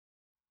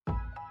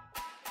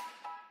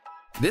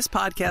This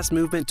Podcast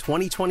Movement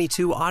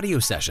 2022 audio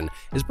session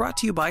is brought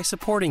to you by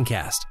Supporting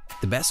Cast,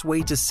 the best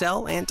way to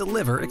sell and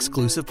deliver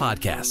exclusive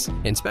podcasts.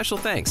 And special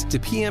thanks to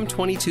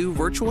PM22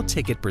 virtual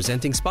ticket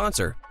presenting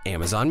sponsor,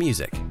 Amazon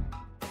Music.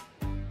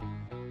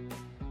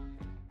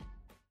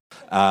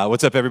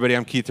 What's up, everybody?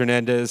 I'm Keith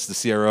Hernandez, the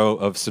CRO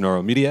of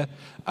Sonoro Media,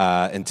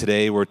 and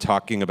today we're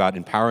talking about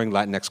empowering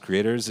Latinx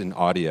creators in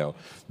audio.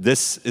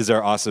 This is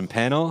our awesome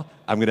panel.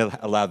 I'm going to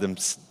allow them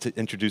to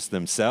introduce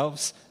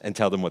themselves and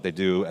tell them what they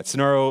do at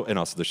Sonoro and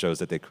also the shows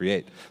that they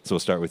create. So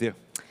we'll start with you.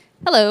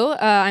 Hello,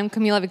 I'm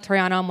Camila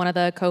Victoriano. I'm one of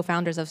the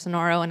co-founders of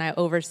Sonoro, and I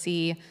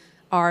oversee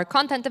our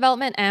content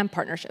development and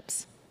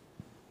partnerships.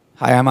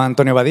 Hi, I'm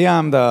Antonio Badia.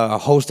 I'm the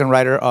host and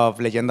writer of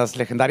Leyendas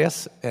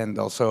Legendarias and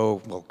also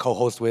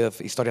co-host with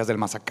Historias del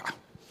Más Acá.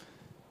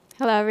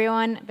 Hello,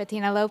 everyone.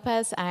 Bettina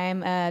Lopez.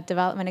 I'm a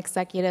development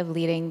executive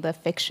leading the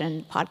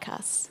fiction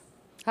podcast.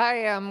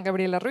 Hi, I'm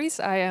Gabriela Ruiz.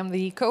 I am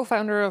the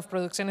co-founder of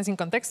Producciones Sin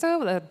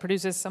Contexto that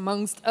produces,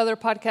 amongst other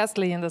podcasts,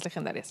 Leyendas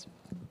Legendarias.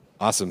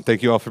 Awesome.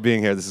 Thank you all for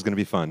being here. This is going to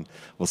be fun.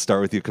 We'll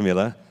start with you,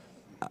 Camila.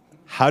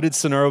 How did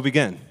Sonoro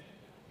begin?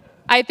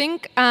 I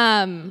think,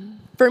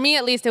 for me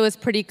at least, it was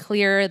pretty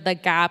clear the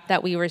gap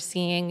that we were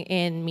seeing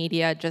in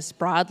media just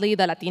broadly.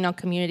 The Latino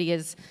community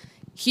is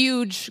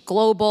huge,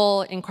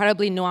 global,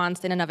 incredibly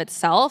nuanced in and of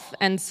itself.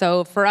 And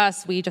so for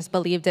us, we just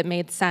believed it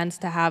made sense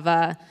to have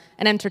an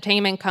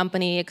entertainment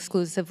company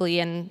exclusively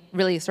and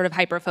really sort of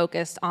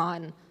hyper-focused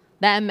on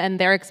them and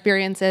their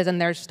experiences and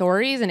their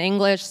stories in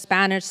English,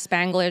 Spanish,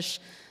 Spanglish,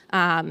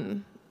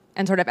 and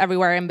sort of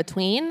everywhere in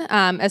between,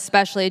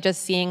 especially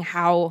just seeing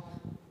how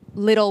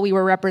little we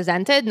were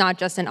represented, not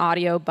just in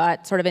audio,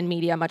 but sort of in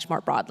media much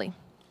more broadly.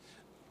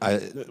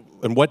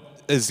 And what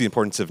is the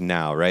importance of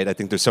now, right? I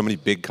think there's so many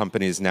big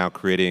companies now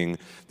creating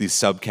these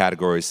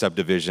subcategories,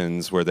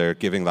 subdivisions, where they're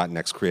giving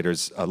Latinx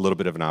creators a little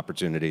bit of an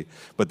opportunity.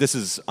 But this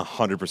is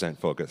 100%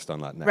 focused on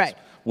Latinx. Right.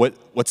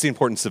 What's the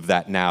importance of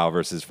that now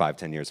versus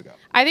 5-10 years ago?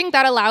 I think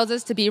that allows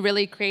us to be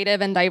really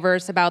creative and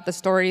diverse about the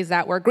stories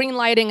that we're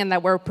greenlighting and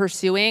that we're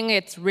pursuing.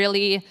 It's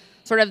really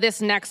sort of this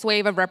next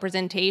wave of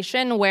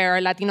representation where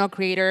Latino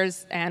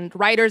creators and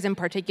writers in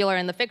particular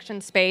in the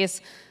fiction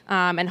space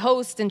and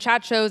hosts and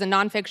chat shows and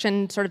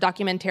nonfiction sort of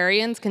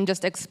documentarians can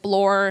just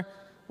explore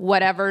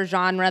whatever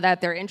genre that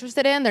they're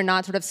interested in. They're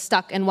not sort of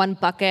stuck in one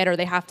bucket or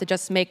they have to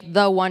just make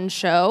the one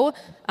show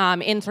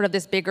in sort of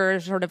this bigger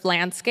sort of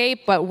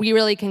landscape. But we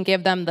really can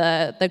give them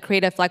the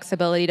creative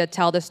flexibility to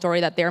tell the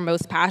story that they're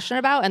most passionate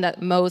about and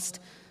that most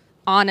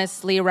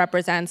honestly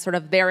represents sort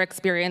of their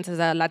experience as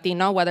a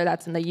Latino, whether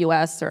that's in the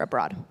US or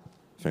abroad.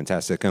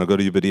 Fantastic. And I'll go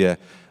to you, Badia.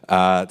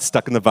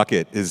 Stuck in the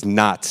Bucket is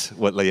not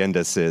what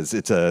Leyendas is.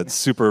 It's a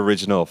super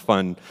original,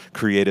 fun,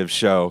 creative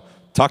show.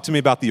 Talk to me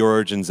about the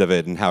origins of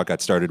it and how it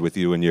got started with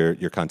you and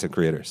your content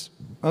creators.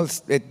 Well,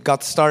 it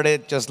got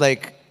started just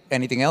like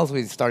anything else.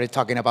 We started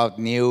talking about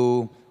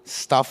new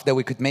stuff that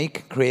we could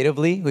make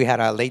creatively. We had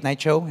a late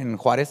night show in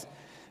Juarez.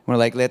 We're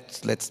like,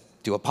 let's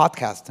do a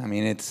podcast. I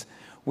mean,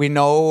 we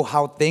know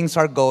how things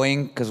are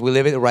going because we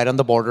live it right on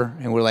the border,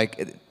 and we're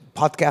like,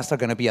 podcasts are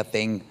going to be a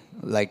thing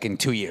like in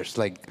 2 years.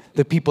 Like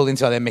the people in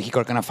Ciudad de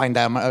Mexico are going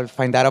to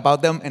find out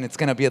about them, and it's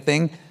going to be a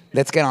thing.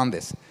 Let's get on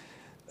this.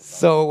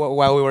 So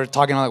while we were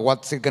talking about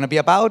what's it going to be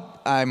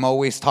about, I'm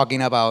always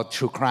talking about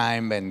true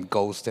crime and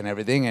ghosts and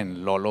everything.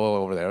 And Lolo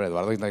over there,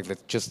 Eduardo, like,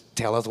 let's just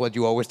tell us what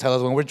you always tell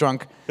us when we're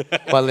drunk.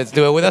 But let's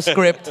do it with a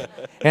script,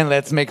 and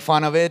let's make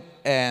fun of it,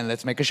 and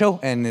let's make a show.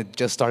 And it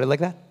just started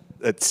like that.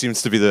 It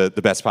seems to be the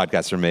best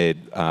podcasts are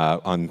made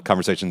on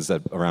conversations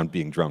around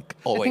being drunk.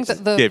 Always. I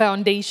think that the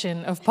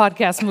foundation of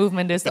podcast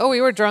movement is,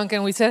 we were drunk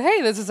and we said,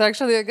 hey, this is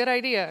actually a good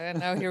idea. And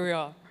now here we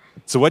are.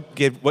 So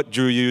what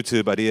drew you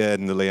to Badia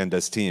and the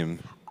Leyendas team?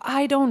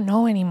 I don't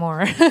know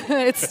anymore.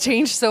 It's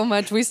changed so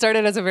much. We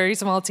started as a very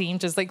small team,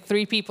 just like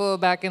 3 people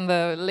back in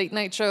the late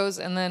night shows.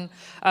 And then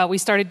we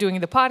started doing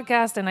the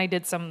podcast, and I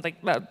did some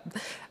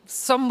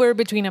somewhere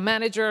between a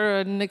manager,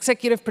 an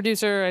executive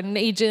producer, an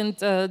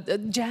agent, a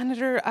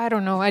janitor. I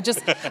don't know. I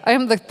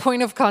am the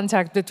point of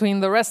contact between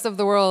the rest of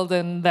the world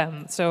and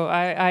them. So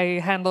I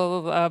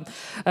handle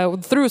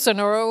through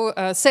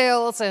Sonoro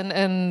sales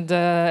and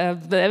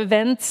the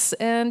events,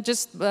 and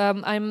just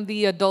I'm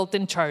the adult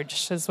in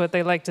charge, is what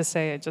they like to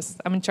say.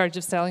 I'm in charge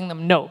of telling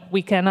them, no,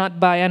 we cannot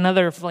buy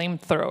another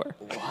flamethrower.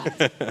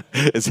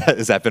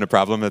 Has that been a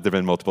problem? Have there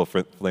been multiple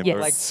flamethrowers? Yes.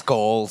 Like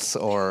skulls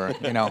or,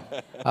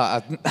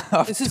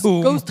 This is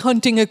ghost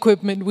hunting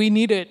equipment. We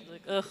need it.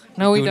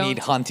 No, we don't. need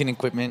hunting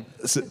equipment.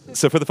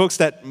 So for the folks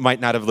that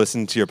might not have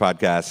listened to your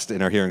podcast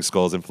and are hearing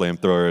skulls and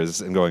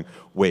flamethrowers and going,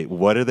 wait,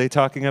 what are they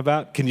talking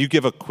about? Can you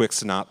give a quick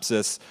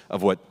synopsis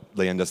of what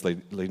Leyendas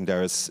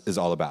Legendarias is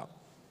all about?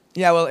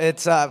 Yeah, well,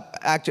 it's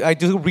actually I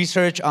do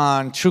research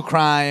on true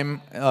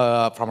crime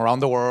from around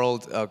the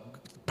world,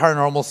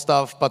 paranormal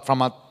stuff, but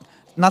from a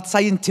not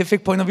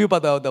scientific point of view,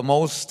 but the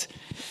most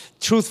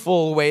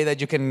truthful way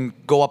that you can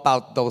go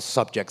about those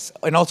subjects,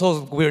 and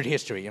also weird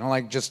history.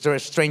 Like just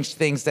strange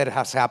things that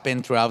has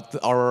happened throughout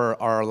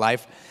our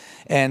life.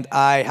 and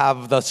I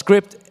have the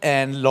script,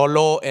 and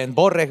Lolo and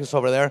Borre, who's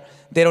over there,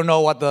 they don't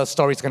know what the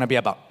story's going to be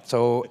about.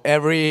 So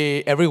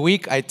every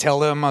week, I tell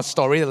them a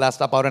story that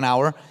lasts about an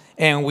hour,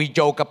 and we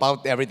joke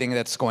about everything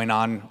that's going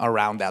on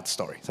around that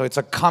story. So it's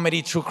a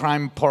comedy, true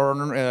crime,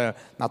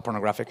 not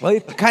pornographic. Well,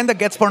 it kind of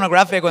gets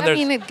pornographic when there's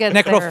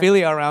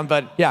necrophilia around,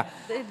 but yeah.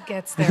 It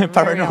gets there.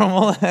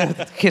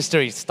 Paranormal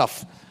history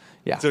stuff.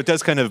 Yeah. So it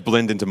does kind of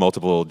blend into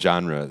multiple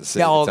genres.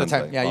 Yeah, all the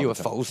time. Yeah,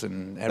 UFOs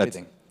and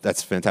everything.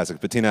 That's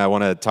fantastic. Bettina, I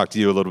want to talk to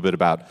you a little bit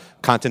about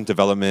content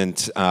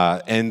development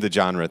and the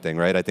genre thing,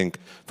 right? I think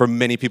for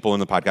many people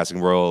in the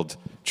podcasting world,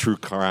 true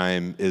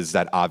crime is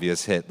that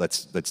obvious hit.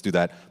 Let's do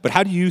that. But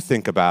how do you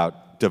think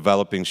about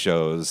developing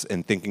shows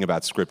and thinking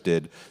about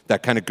scripted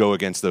that kind of go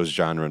against those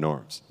genre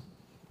norms?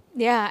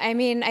 Yeah, I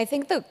mean, I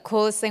think the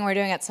coolest thing we're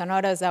doing at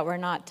Sonoro is that we're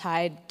not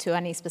tied to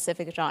any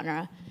specific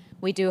genre.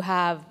 We do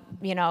have,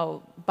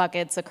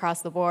 buckets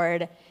across the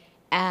board,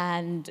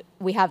 and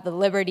we have the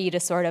liberty to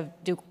sort of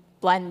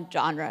blend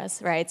genres,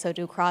 right? So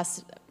do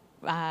cross,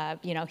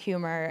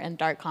 humor and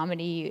dark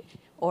comedy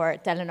or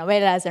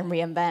telenovelas and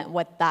reinvent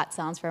what that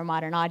sounds for a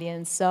modern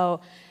audience. So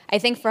I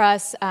think for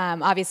us,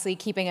 obviously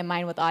keeping in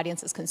mind what the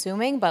audience is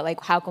consuming, but like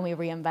how can we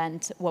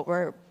reinvent what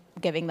we're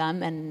giving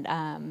them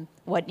and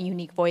what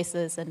unique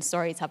voices and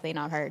stories have they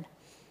not heard?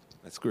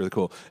 That's really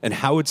cool. And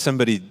how would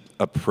somebody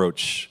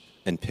approach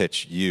and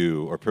pitch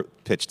you or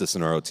pitch the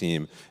Sonoro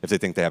team if they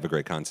think they have a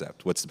great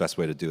concept? What's the best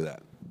way to do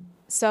that?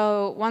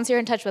 So once you're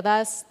in touch with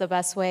us, the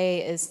best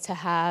way is to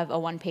have a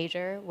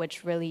one-pager,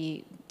 which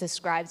really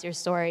describes your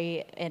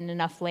story in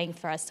enough length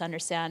for us to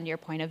understand your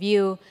point of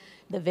view,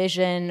 the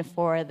vision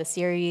for the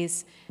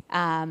series,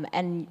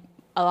 and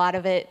a lot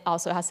of it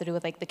also has to do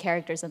with like the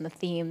characters and the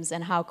themes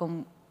and how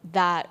can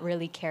that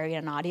really carry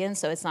an audience.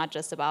 So it's not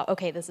just about,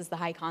 okay, this is the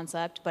high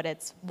concept, but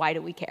it's why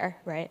do we care,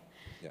 right?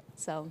 Yeah.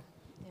 So.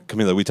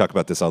 Camila, we talk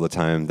about this all the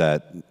time,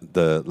 that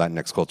the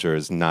Latinx culture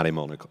is not a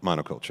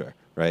monoculture,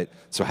 right?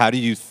 So how do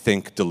you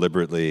think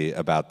deliberately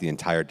about the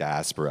entire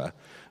diaspora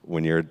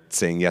when you're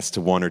saying yes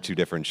to one or two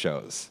different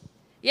shows?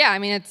 Yeah, I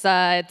mean, it's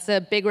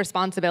a big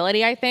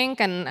responsibility, I think.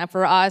 And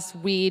for us,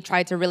 we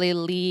try to really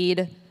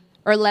lead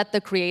or let the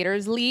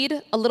creators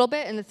lead a little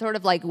bit. And it's sort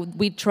of like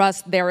we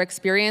trust their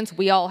experience.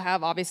 We all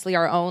have, obviously,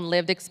 our own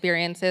lived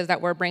experiences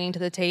that we're bringing to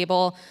the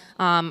table.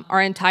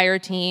 Our entire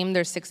team,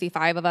 there's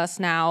 65 of us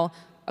now,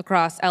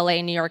 across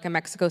LA, New York, and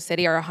Mexico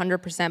City are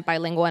 100%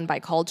 bilingual and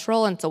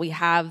bicultural, and so we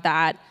have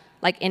that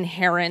like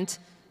inherent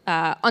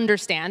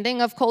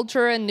understanding of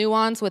culture and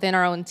nuance within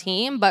our own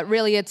team, but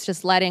really it's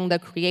just letting the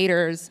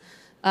creators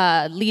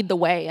lead the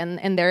way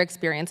in their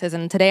experiences.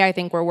 And today I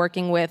think we're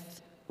working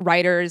with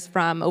writers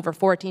from over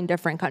 14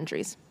 different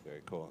countries.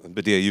 Very cool. And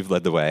Badia, you've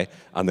led the way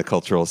on the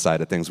cultural side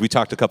of things. We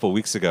talked a couple of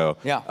weeks ago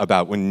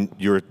about when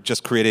you were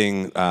just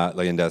creating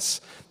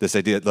Leyendas, this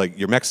idea, like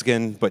you're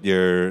Mexican, but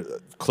you're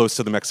close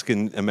to the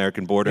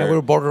Mexican-American border. Yeah,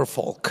 we're border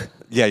folk.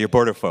 Yeah, you're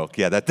border folk.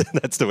 Yeah,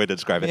 that's the way to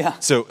describe it. Yeah.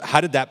 So how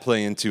did that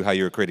play into how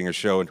you were creating a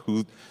show and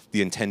who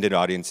the intended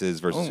audience is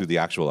versus who the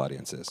actual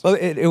audience is? Well,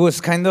 it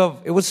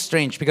was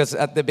strange because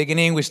at the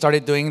beginning we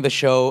started doing the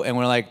show and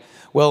we're like,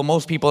 well,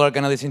 most people are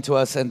going to listen to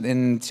us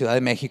in Ciudad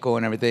de Mexico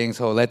and everything,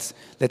 so let's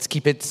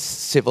keep it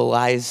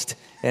civilized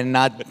and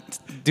not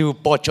do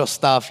pocho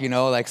stuff,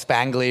 like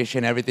Spanglish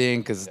and everything,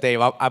 because they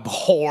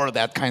abhor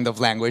that kind of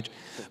language.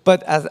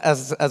 But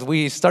as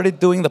we started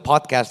doing the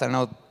podcast, I don't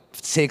know,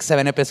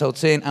 6-7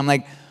 episodes in, I'm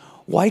like,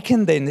 why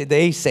can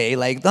they say,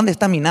 like, ¿Dónde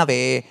está mi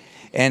nave?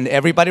 And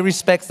everybody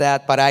respects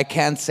that, but I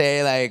can't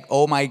say, like,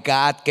 oh my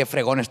God, qué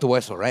fregón estuvo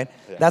eso, right?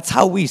 Yeah. That's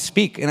how we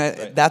speak.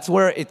 And that's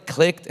where it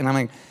clicked. And I'm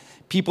like,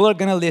 people are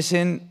going to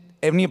listen.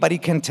 Anybody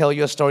can tell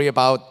you a story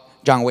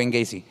about John Wayne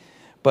Gacy,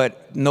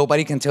 but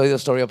nobody can tell you the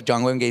story of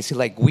John Wayne Gacy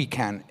like we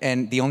can.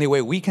 And the only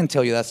way we can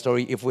tell you that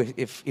story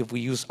if we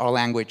use our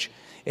language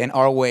and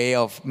our way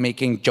of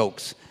making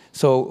jokes.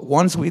 So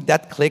once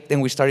that clicked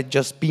and we started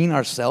just being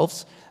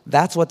ourselves,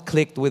 that's what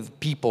clicked with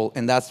people,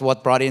 and that's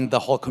what brought in the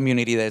whole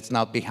community that's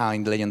now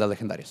behind Leyendas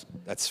Legendarias.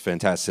 That's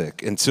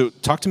fantastic. And so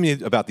talk to me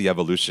about the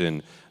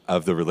evolution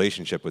of the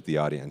relationship with the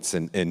audience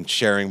and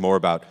sharing more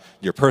about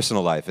your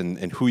personal life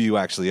and who you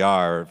actually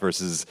are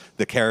versus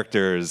the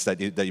characters that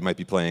you might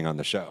be playing on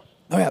the show.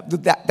 Oh yeah,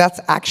 that's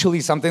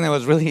actually something that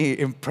was really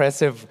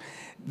impressive,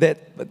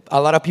 that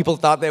a lot of people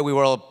thought that we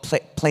were all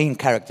playing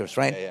characters,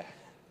 right? Yeah.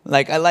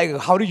 Like,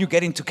 how do you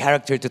get into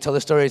character to tell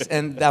the stories?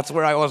 And that's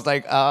where I was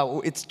like,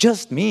 it's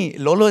just me.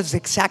 Lolo is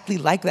exactly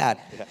like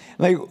that. Yeah.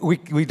 Like,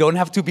 we don't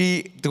have to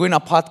be doing a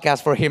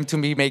podcast for him to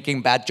be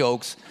making bad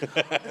jokes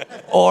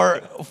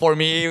or for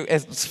me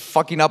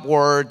fucking up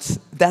words.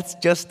 That's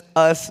just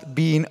us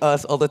being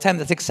us all the time.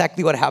 That's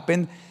exactly what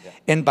happened. Yeah.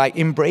 And by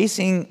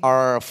embracing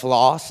our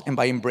flaws and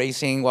by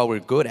embracing what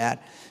we're good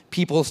at,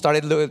 people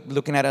started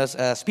looking at us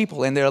as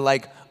people. And they're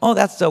like, oh,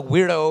 that's a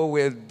weirdo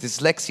with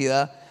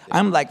dyslexia.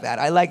 I'm like that.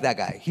 I like that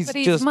guy. But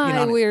he's just my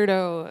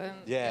weirdo.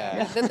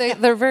 Yeah.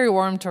 They're very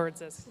warm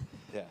towards us.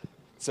 Yeah.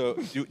 So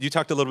you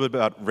talked a little bit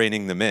about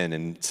reining them in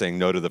and saying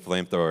no to the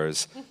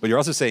flamethrowers, but you're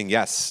also saying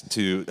yes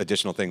to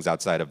additional things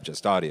outside of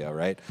just audio,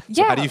 right?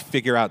 So how do you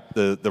figure out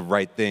the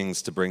right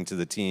things to bring to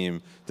the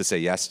team to say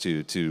yes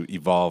to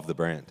evolve the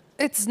brand?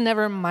 It's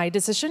never my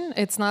decision.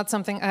 It's not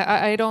something,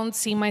 I don't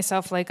see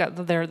myself like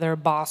their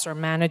boss or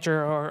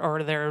manager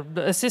or their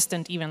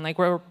assistant even. Like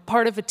we're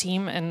part of a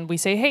team and we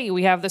say, hey,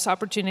 we have this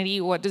opportunity.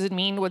 What does it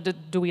mean? What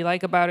do we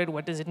like about it?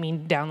 What does it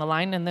mean down the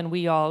line? And then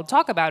we all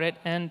talk about it.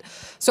 And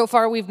so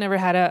far we've never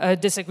had a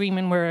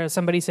disagreement where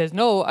somebody says,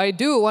 no, I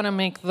do want to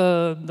make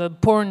the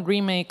porn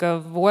remake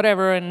of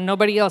whatever and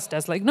nobody else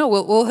does. Like, no,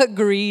 we'll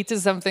agree to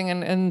something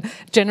and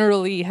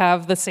generally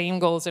have the same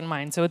goals in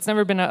mind. So it's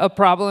never been a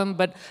problem,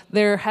 but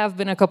there have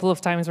been a couple of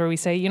times where we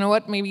say, you know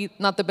what, maybe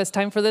not the best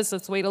time for this,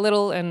 let's wait a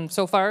little. And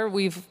so far,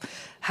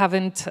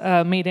 haven't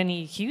made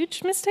any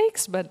huge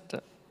mistakes,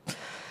 but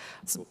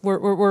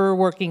we're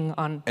working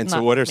on. And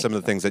so what are some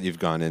of the things that you've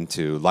gone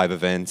into? Live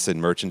events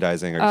and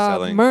merchandising? Are you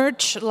selling?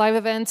 Merch, live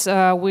events.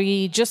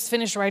 We just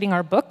finished writing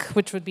our book,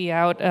 which would be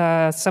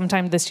out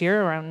sometime this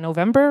year, around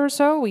November or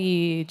so.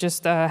 We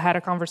just had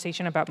a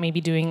conversation about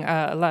maybe doing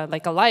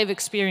like a live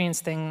experience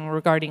thing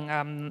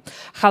regarding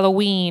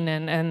Halloween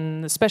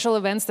and special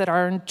events that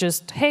aren't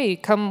just, hey,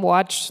 come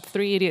watch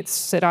three idiots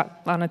sit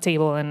on a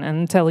table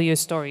and tell you a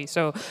story.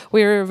 So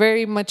we're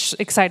very much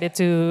excited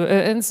to,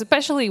 and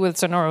especially with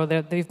Sonoro,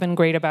 they've been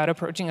great about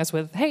approaching us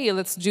with, hey,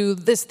 let's do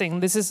this thing.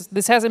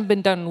 This hasn't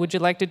been done. Would you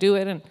like to do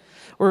it? And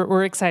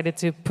we're excited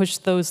to push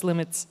those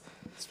limits.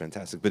 That's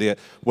fantastic. But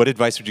what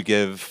advice would you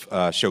give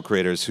show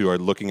creators who are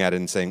looking at it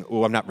and saying,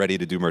 oh, I'm not ready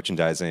to do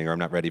merchandising or I'm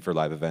not ready for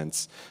live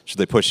events? Should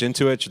they push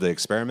into it? Should they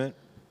experiment?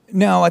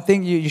 No, I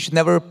think you should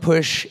never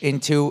push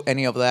into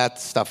any of that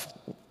stuff.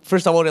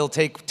 First of all, it'll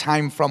take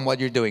time from what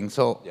you're doing.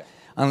 So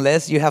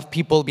unless you have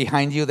people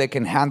behind you that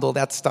can handle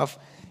that stuff,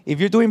 if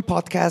you're doing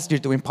podcasts, you're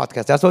doing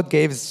podcasts. That's what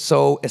Gabe is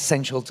so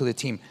essential to the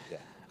team. Yeah.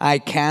 I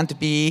can't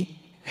be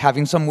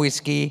having some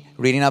whiskey,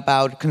 reading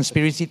about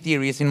conspiracy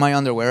theories in my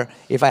underwear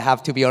if I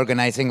have to be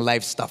organizing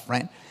live stuff,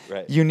 right?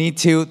 You need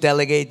to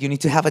delegate. You need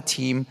to have a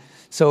team.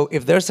 So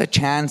if there's a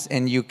chance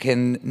and you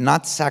can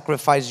not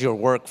sacrifice your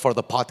work for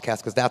the podcast,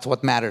 because that's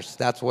what matters.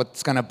 That's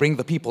what's going to bring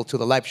the people to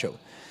the live show.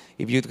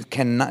 If you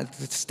cannot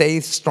stay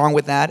strong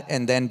with that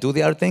and then do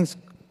the other things,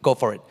 go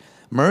for it.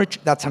 Merch,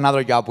 that's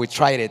another job. We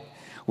tried it.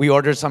 We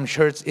ordered some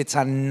shirts. It's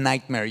a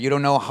nightmare. You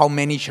don't know how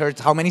many shirts,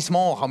 how many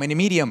small, how many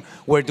medium.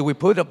 Where do we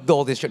put up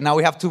all these shirts? Now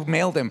we have to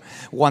mail them.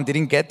 One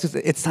didn't get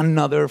to. It's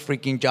another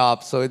freaking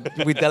job. So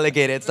we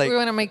delegate it. It's like,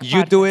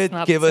 you do it,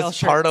 give us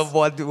shirts. Part of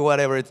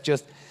whatever. It's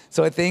just,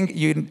 so I think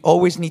you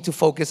always need to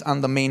focus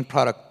on the main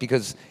product,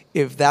 because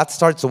if that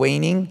starts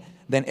waning,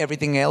 then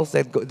everything else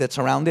that's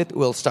around it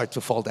will start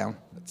to fall down.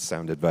 That's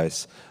sound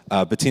advice.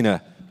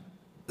 Bettina,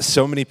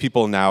 so many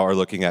people now are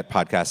looking at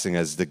podcasting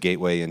as the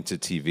gateway into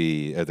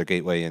TV, or the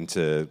gateway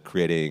into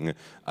creating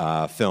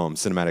film,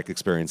 cinematic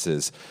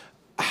experiences.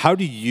 How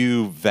do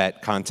you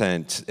vet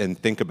content and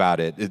think about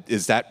it?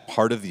 Is that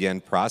part of the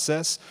end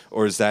process,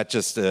 or is that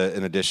just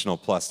an additional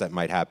plus that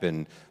might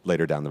happen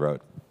later down the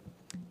road?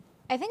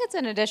 I think it's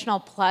an additional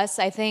plus.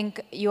 I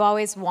think you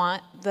always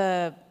want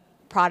the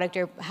product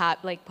you're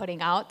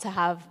putting out to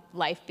have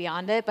life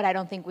beyond it, but I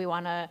don't think we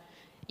want to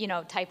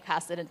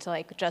typecast it into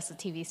like just a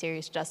TV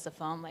series, just a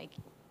film. Like,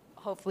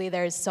 hopefully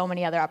there's so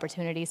many other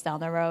opportunities down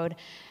the road.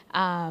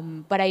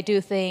 But I do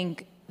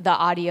think the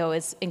audio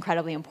is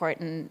incredibly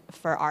important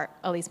for art,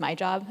 at least my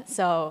job.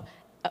 So,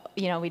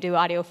 we do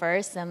audio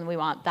first, and we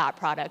want that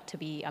product to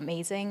be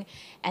amazing.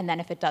 And then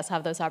if it does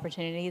have those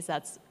opportunities,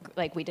 that's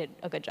like, we did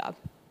a good job.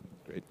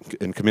 Great.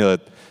 And Camila,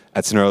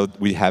 at Sonoro,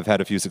 we have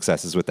had a few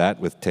successes with that,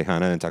 with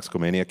Tejana and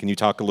Toxicomanía. Can you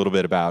talk a little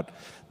bit about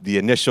the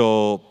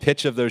initial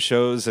pitch of those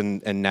shows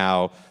and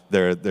now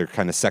their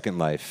kind of second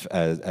life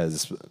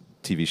as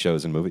TV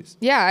shows and movies?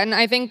 Yeah, and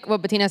I think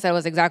what Bettina said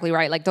was exactly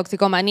right. Like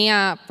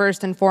Toxicomanía,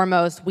 first and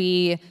foremost,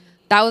 that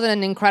was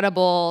an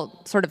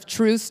incredible sort of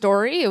true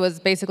story. It was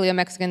basically a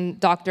Mexican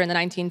doctor in the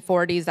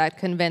 1940s that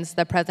convinced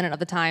the president of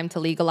the time to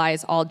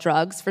legalize all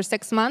drugs for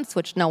 6 months,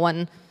 which no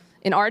one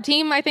in our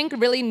team, I think,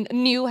 really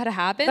knew had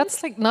happened.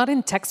 That's like not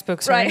in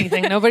textbooks or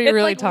anything. Nobody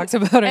really talks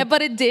about it.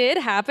 But it did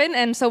happen,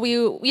 and so we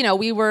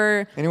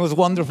were. And it was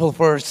wonderful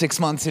for 6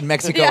 months in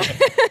Mexico.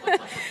 Yeah.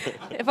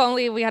 If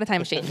only we had a time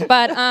machine.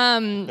 But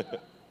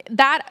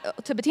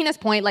that, to Bettina's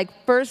point, like,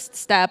 first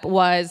step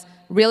was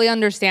really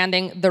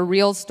understanding the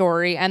real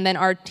story, and then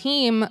our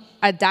team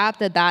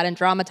adapted that and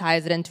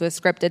dramatized it into a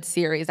scripted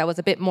series that was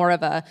a bit more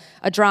of a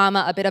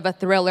drama, a bit of a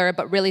thriller,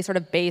 but really sort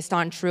of based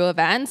on true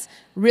events,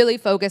 really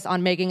focused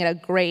on making it a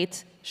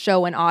great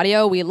show in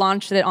audio. We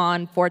launched it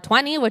on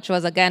 420, which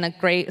was, again, a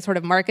great sort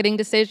of marketing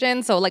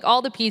decision. So, like,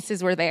 all the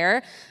pieces were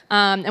there.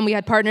 And we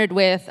had partnered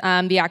with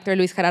the actor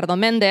Luis Gerardo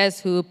Mendez,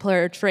 who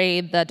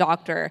portrayed the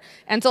doctor.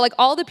 And so, like,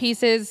 all the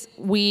pieces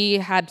we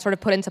had sort of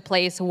put into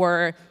place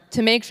were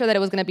to make sure that it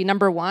was going to be,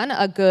 number one,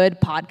 a good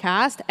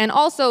podcast. And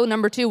also,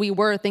 number two, we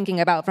were thinking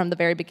about from the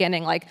very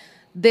beginning, like,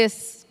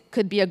 this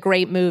could be a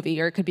great movie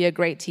or it could be a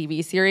great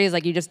TV series.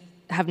 Like, you just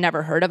have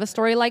never heard of a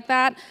story like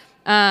that.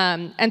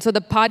 And so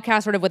the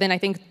podcast sort of within, I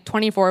think,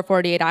 24 or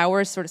 48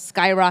 hours sort of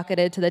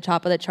skyrocketed to the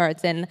top of the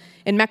charts in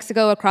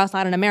Mexico, across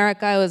Latin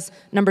America. It was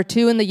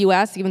 #2 in the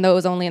US, even though it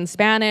was only in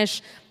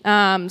Spanish.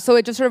 So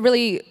it just sort of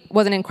really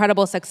was an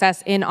incredible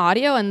success in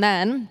audio. And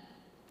then,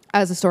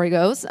 as the story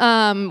goes,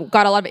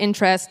 got a lot of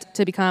interest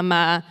to become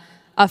a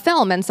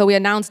film. And so we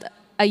announced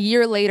a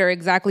year later,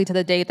 exactly to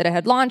the date that it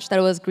had launched, that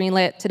it was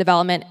greenlit to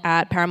development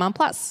at Paramount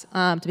Plus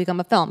to become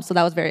a film. So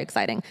that was very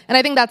exciting. And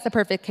I think that's the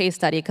perfect case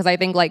study, because I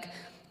think like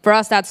for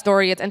us, that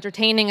story, it's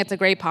entertaining, it's a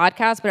great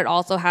podcast, but it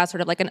also has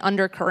sort of like an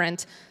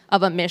undercurrent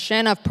of a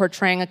mission of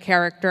portraying a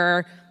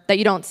character that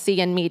you don't see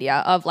in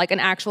media, of like an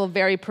actual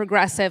very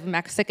progressive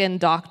Mexican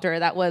doctor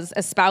that was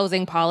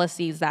espousing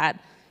policies that,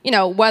 you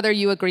know, whether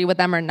you agree with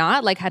them or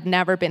not, like had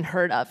never been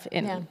heard of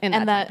in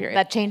that time period.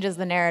 That changes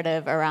the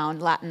narrative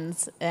around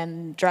Latins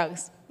and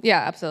drugs. Yeah,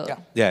 absolutely.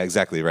 Yeah,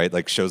 exactly, right?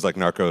 Like shows like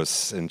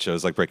Narcos and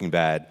shows like Breaking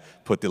Bad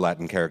put the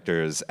Latin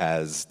characters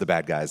as the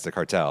bad guys, the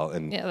cartel.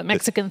 And the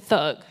Mexican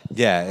thug.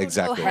 Yeah,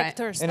 exactly.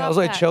 Hector, And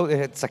also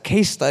it's a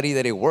case study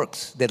that it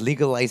works, that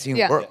legalizing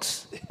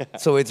works.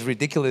 So it's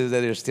ridiculous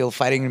that they're still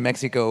fighting in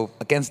Mexico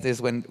against this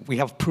when we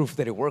have proof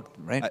that it worked,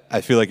 right?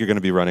 I feel like you're going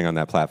to be running on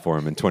that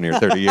platform in 20 or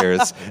 30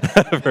 years.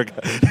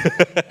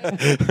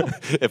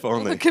 If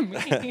only. Look at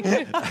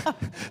me.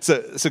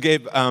 So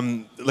Gabe,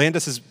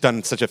 Leyendas has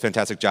done such a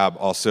fantastic job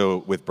also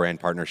with brand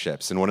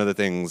partnerships. And one of the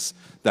things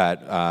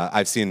that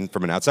I've seen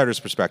from an outsider's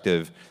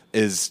perspective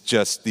is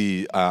just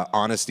the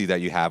honesty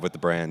that you have with the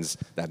brands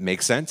that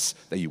make sense,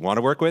 that you want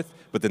to work with,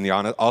 but then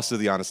also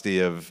the honesty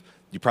of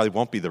you probably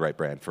won't be the right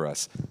brand for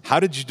us. How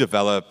did you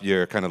develop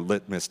your kind of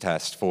litmus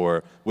test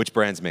for which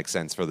brands make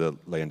sense for the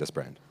Leyendas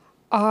brand?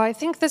 I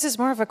think this is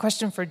more of a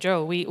question for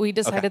Joe. We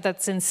decided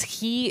that since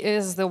he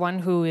is the one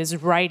who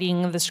is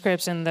writing the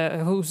scripts and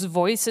whose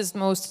voice is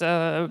most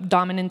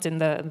dominant in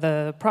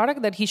the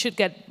product, that he should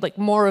get like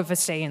more of a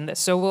say in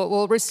this. So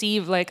we'll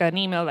receive like an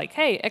email like,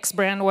 "Hey, X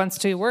brand wants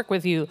to work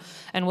with you,"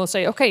 and we'll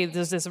say, "Okay,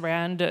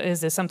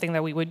 is this something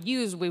that we would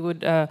use? We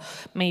would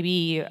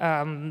maybe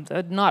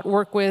not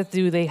work with.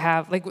 Do they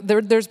have like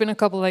there's been a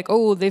couple like,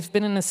 oh, they've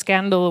been in a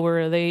scandal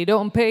where they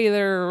don't pay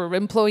their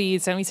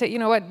employees," and we say, you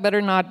know what,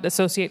 better not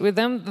associate with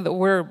them.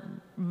 We're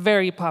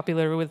very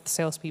popular with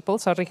salespeople,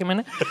 sorry,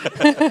 Jimena.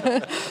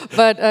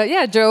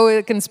 But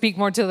Joe can speak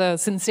more to the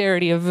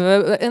sincerity of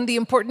and the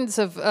importance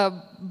of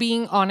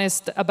being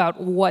honest about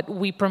what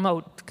we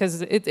promote,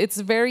 because it's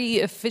very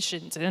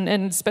efficient,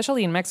 and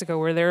especially in Mexico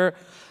where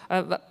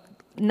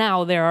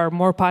now there are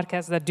more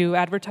podcasts that do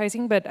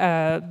advertising, but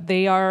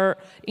they are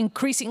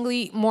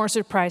increasingly more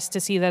surprised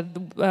to see that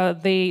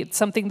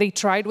something they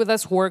tried with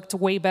us worked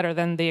way better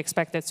than they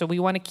expected. So we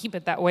want to keep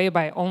it that way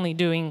by only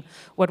doing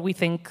what we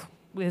think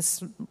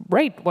is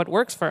right, what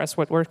works for us,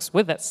 what works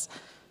with us.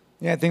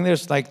 Yeah, I think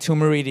there's like two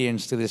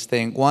meridians to this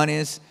thing. One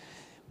is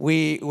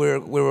we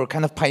were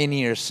kind of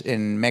pioneers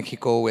in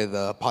Mexico with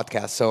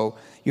podcasts. So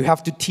you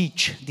have to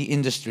teach the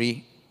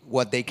industry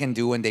what they can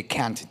do and they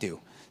can't do.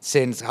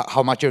 Since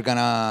how much you're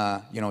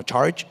gonna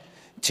charge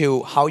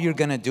to how you're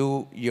gonna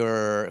do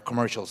your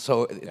commercials.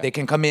 So they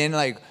can come in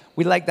like,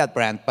 we like that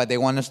brand, but they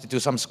want us to do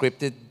some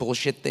scripted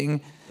bullshit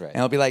thing. Right.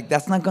 And I'll be like,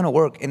 that's not gonna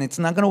work. And it's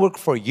not gonna work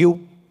for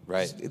you.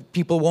 Right.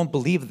 People won't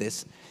believe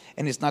this.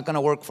 And it's not gonna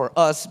work for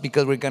us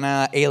because we're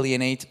gonna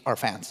alienate our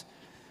fans.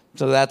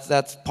 So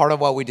that's part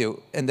of what we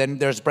do. And then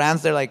there's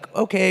brands that are like,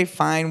 okay,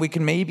 fine, we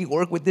can maybe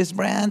work with this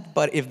brand,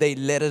 but if they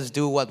let us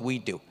do what we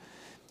do.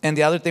 And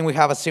the other thing, we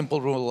have a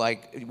simple rule,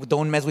 like,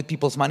 don't mess with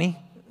people's money.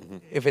 Mm-hmm.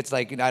 If it's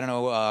like, I don't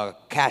know,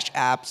 cash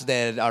apps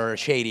that are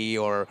shady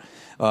or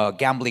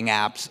gambling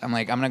apps, I'm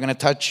like, I'm not going to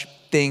touch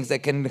things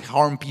that can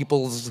harm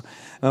people's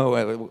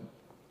money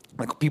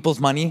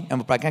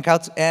and bank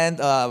accounts. And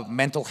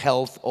mental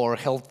health or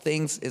health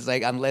things is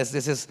like, unless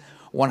this is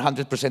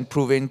 100%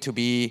 proven to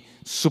be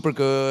super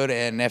good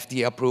and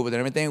FDA approved and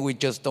everything, we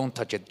just don't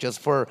touch it.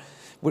 Just for...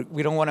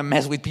 We don't want to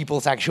mess with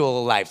people's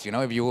actual lives, you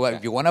know. If you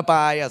want to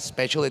buy a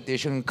special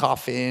edition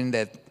coffin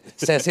that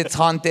says it's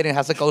haunted and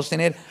has a ghost in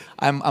it,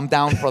 I'm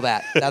down for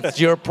that. That's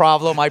your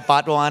problem. I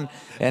bought one,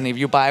 and if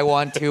you buy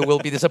one too, we'll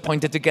be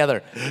disappointed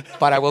together.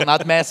 But I will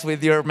not mess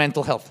with your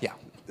mental health. Yeah.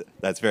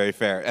 That's very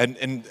fair.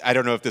 And I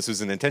don't know if this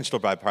was an intentional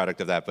byproduct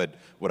of that, but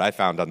what I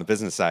found on the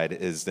business side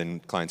is then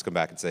clients come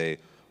back and say,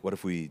 what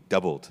if we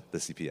doubled the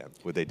CPM?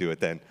 Would they do it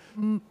then?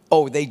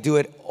 Oh, they do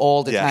it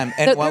all the time.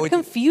 And they're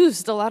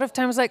confused a lot of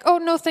times, like, oh,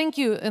 no, thank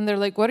you. And they're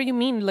like, what do you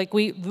mean? Like,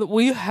 we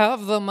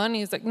have the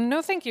money. It's like,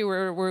 no, thank you.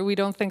 We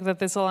don't think that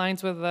this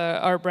aligns with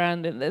our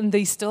brand. And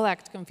they still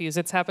act confused.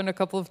 It's happened a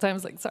couple of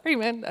times, like, sorry,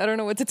 man, I don't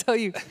know what to tell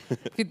you.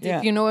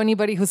 If you know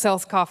anybody who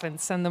sells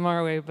coffins, send them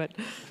our way.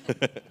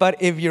 But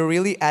if you're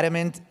really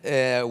adamant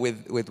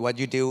with what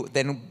you do,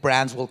 then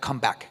brands will come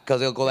back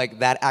because they'll go like,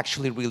 that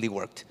actually really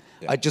worked.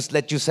 Yeah. I just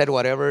let you say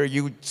whatever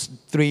you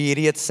three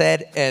idiots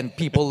said, and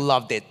people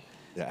loved it.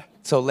 Yeah.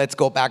 So let's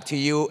go back to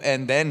you,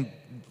 and then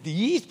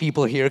these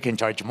people here can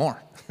charge more.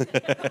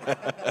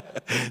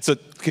 So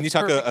can you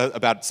talk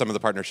about some of the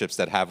partnerships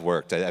that have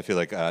worked? I feel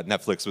like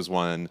Netflix was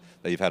one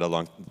that you've had a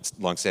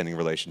long-standing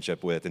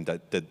relationship with and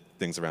did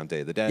things around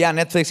Day of the Dead. Yeah,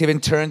 Netflix even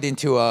turned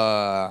into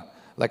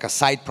like a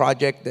side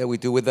project that we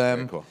do with them.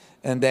 Very cool.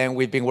 And then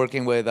we've been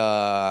working with,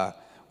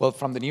 well,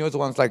 from the newest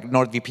ones like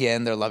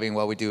NordVPN, they're loving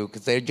what we do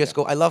because they just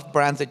go, I love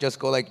brands that just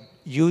go like,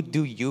 you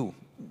do you.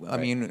 I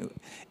mean,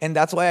 and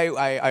that's why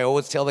I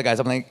always tell the guys,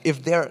 I'm like,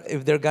 if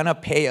they're gonna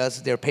pay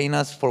us, they're paying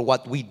us for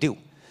what we do.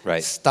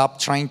 Right. Stop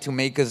trying to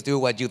make us do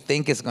what you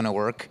think is gonna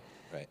work.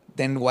 Right.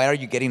 Then why are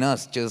you getting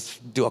us?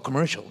 Just do a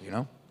commercial, you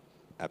know?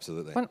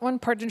 Absolutely. One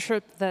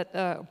partnership that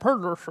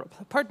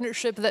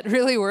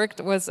really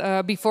worked was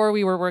before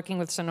we were working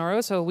with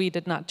Sonoro, so we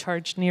did not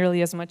charge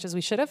nearly as much as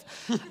we should have.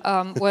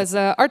 Was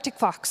Arctic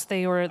Fox.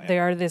 They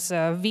are this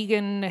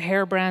vegan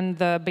hair brand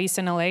based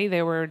in LA.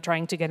 They were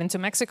trying to get into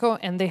Mexico,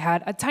 and they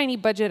had a tiny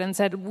budget and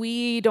said,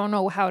 "We don't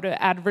know how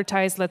to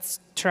advertise. Let's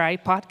try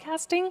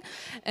podcasting,"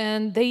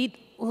 and they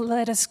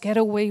let us get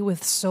away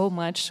with so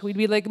much. We'd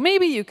be like,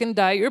 maybe you can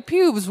dye your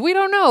pubes. We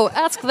don't know.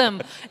 Ask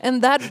them.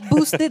 And that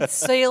boosted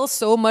sales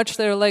so much.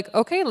 They're like,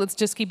 okay, let's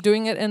just keep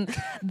doing it. And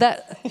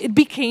that it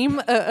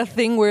became a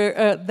thing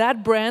where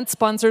that brand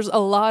sponsors a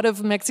lot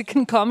of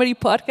Mexican comedy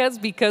podcasts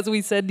because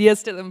we said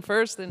yes to them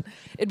first. And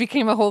it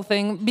became a whole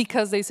thing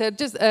because they said,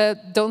 just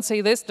don't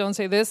say this, don't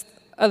say this.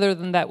 Other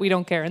than that, we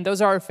don't care. And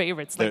those are our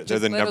favorites. They're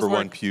the number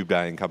one pube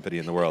dyeing company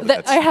in the world.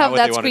 I have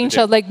that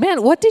screenshot. Like,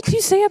 man, what did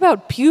you say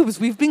about pubes?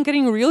 We've been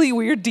getting really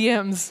weird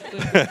DMs.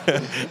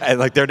 And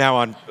like they're now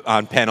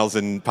on panels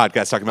and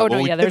podcasts talking about,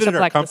 we pivoted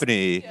our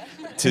company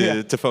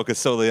to focus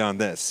solely on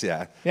this.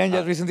 Yeah. Yeah, and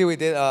just recently we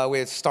did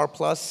with Star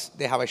Plus.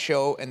 They have a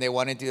show and they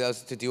wanted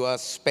us to do a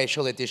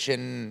special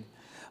edition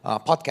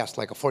podcast,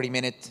 like a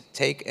 40-minute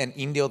take, and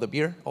Indio the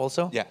beer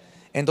also. Yeah.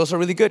 And those are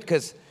really good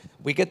because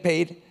we get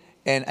paid.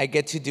 And I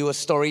get to do a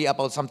story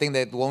about something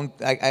that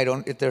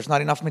there's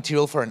not enough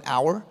material for an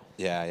hour.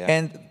 Yeah.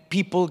 And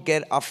people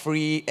get a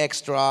free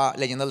extra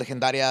Leyendas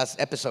Legendarias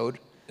episode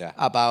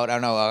about, I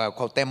don't know,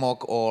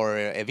 Cuauhtémoc or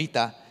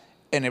Evita.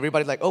 And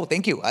everybody's like, oh,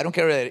 thank you. I don't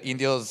care that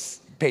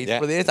Indios paid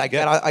for this. I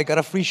got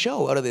a free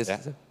show out of this.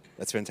 Yeah.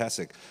 That's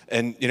fantastic.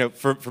 And,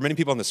 for many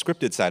people on the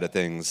scripted side of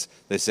things,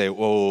 they say,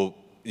 well,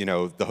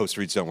 the host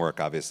reads don't work,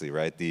 obviously,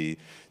 right?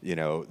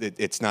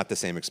 It's not the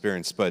same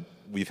experience, but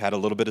we've had a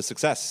little bit of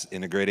success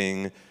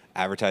integrating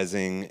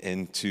advertising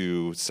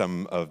into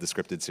some of the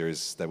scripted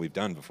series that we've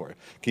done before.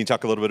 Can you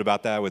talk a little bit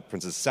about that with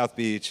Princess of South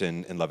Beach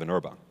and Love and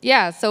Orbong?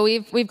 Yeah, so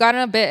we've gotten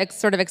a bit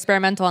sort of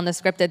experimental on the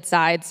scripted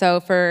side.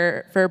 So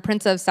for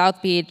Princess of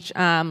South Beach,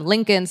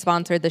 Lincoln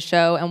sponsored the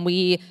show, and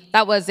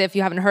that was, if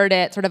you haven't heard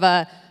it, sort of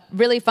a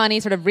really funny,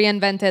 sort of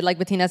reinvented, like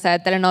Bettina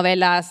said,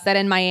 telenovela set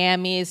in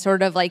Miami,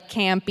 sort of like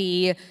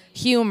campy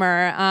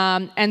humor.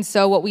 And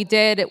so what we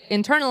did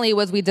internally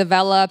was we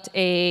developed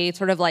a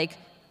sort of like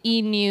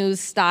e-news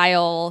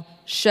style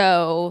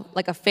show,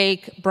 like a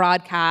fake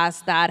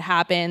broadcast that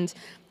happened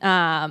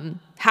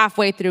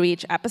halfway through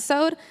each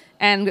episode.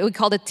 And we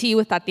called it Tea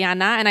with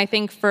Tatiana. And I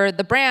think for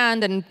the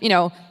brand and,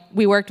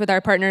 we worked with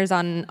our partners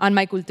on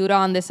My Cultura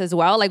on this as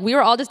well. Like, we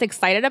were all just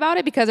excited about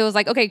it because it was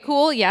like, okay,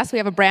 cool. Yes, we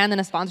have a brand and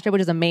a sponsorship,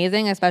 which is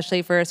amazing,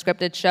 especially for a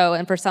scripted show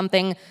and for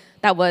something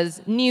that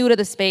was new to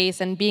the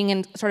space and being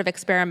in sort of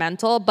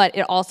experimental. But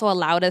it also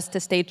allowed us to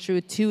stay true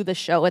to the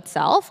show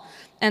itself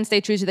and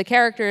stay true to the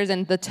characters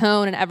and the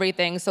tone and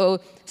everything.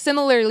 So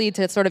similarly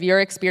to sort of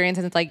your experience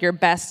and like your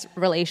best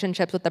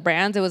relationships with the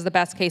brands, it was the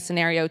best case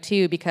scenario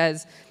too,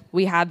 because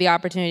we had the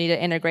opportunity to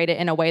integrate it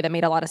in a way that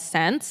made a lot of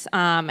sense,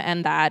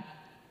 and that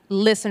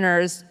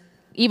listeners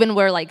even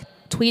were like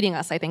tweeting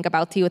us, I think,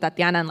 about Tea with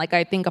Tatiana, and like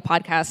I think a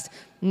podcast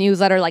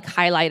newsletter like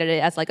highlighted it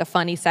as like a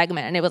funny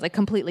segment, and it was like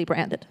completely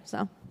branded.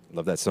 So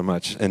love that so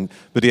much. And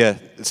Badia,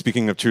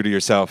 speaking of true to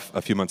yourself,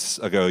 a few months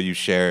ago you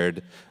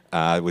shared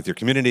with your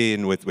community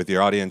and with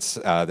your audience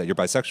that you're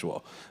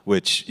bisexual,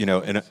 which is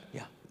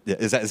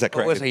that correct?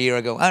 It was a year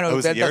ago. I don't know. It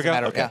was that a year doesn't ago.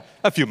 matter. Okay. Yeah.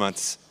 A few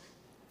months.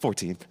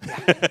 14.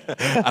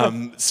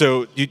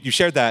 So you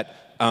shared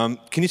that.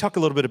 Can you talk a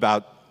little bit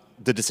about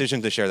the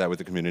decision to share that with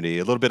the community,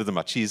 a little bit of the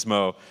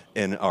machismo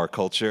in our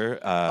culture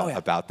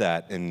about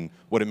that and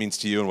what it means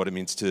to you and what it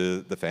means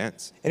to the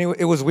fans? And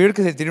it was weird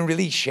because I didn't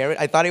really share it.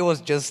 I thought it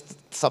was just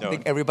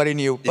something everybody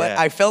knew. But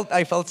I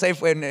felt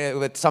safe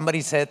when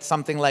somebody said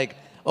something like,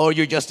 oh,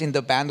 you're just in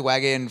the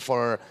bandwagon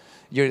for,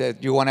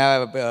 you want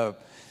to...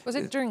 was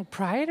it during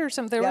Pride or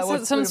something? Yeah,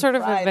 was it some sort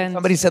of event?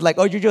 Somebody said like,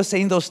 oh, you're just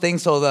saying those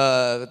things so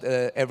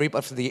the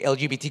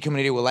LGBT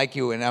community will like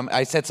you. And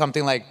I said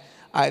something like,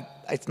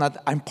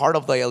 I'm part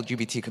of the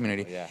LGBT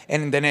community. Yeah.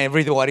 And then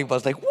everybody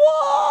was like,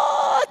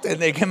 what? And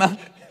they came out.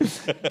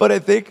 But I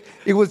think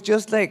it was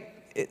just like,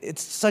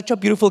 it's such a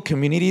beautiful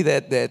community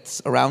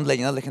that's around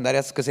Leyendas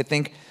Legendarias, because I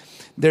think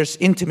there's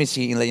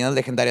intimacy in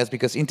Leyendas Legendarias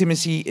because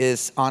intimacy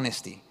is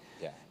honesty.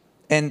 Yeah.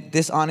 And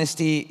this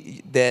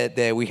honesty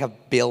that we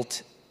have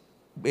built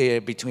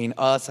between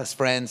us as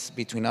friends,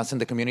 between us and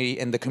the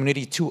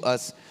community to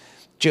us,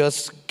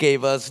 just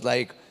gave us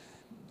like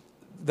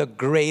the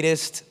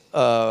greatest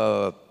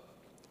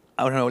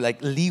I don't know,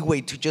 like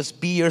leeway to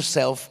just be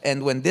yourself.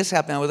 And when this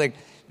happened, I was like,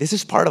 this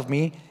is part of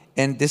me,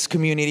 and this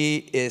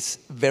community is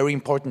very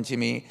important to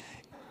me.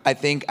 I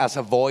think as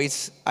a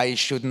voice, I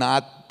should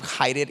not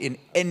hide it in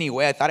any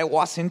way. I thought it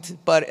wasn't,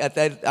 but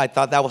I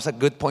thought that was a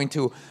good point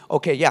to,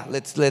 okay, yeah,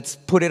 let's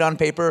put it on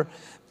paper,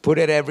 put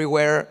it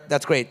everywhere.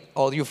 That's great.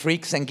 All you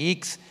freaks and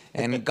geeks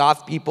and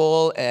goth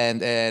people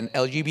and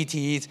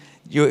LGBTs,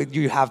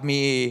 you have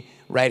me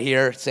right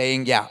here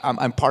saying, yeah,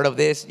 I'm part of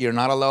this. You're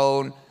not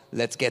alone.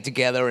 Let's get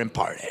together and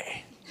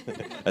party.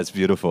 That's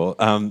beautiful.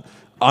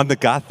 On the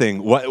goth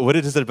thing, what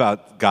is it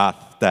about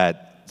goth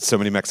that so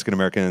many Mexican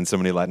Americans, so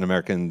many Latin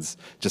Americans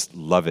just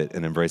love it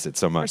and embrace it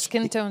so much? Our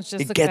skin tones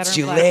just It look gets better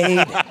you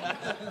in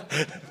black.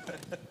 laid.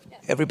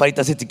 Everybody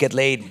does it to get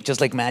laid,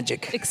 just like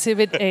magic.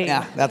 Exhibit A.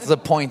 Yeah, that's the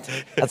point.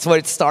 That's where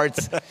it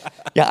starts.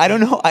 Yeah, I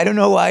don't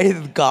know why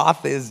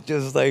goth is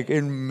just like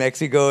in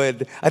Mexico.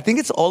 And I think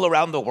it's all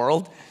around the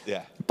world.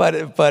 Yeah. But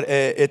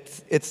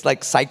it's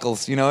like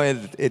cycles, you know.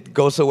 It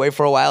goes away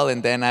for a while,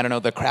 and then I don't know,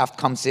 the craft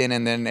comes in,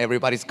 and then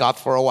everybody's goth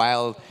for a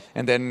while,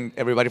 and then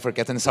everybody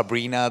forgets in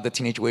Sabrina, the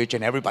Teenage Witch,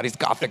 and everybody's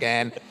goth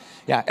again.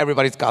 Yeah,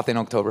 everybody's goth in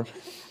October.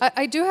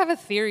 I do have a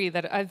theory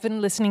that I've been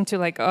listening to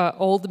like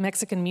old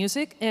Mexican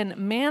music, and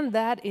man,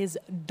 that is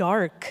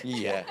dark.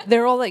 Yeah.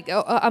 They're all like,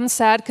 oh, I'm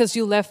sad because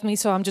you left me,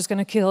 so I'm just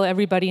gonna kill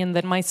everybody and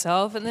then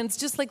myself, and then it's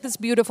just like this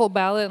beautiful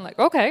ballad, and like,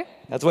 okay.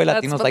 That's why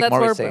Latinos like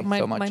Morrissey my,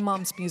 so much. My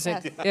mom's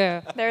music. Yes.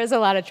 Yeah. There is a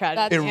lot of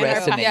tragedy. It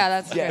resonates. Yeah,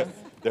 that's true.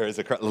 There is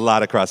a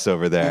lot of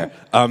crossover there.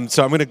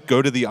 So I'm going to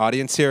go to the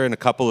audience here in a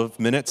couple of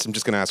minutes. I'm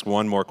just going to ask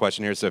one more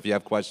question here. So if you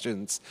have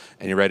questions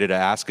and you're ready to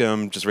ask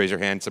them, just raise your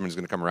hand. Someone's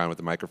going to come around with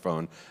the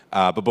microphone.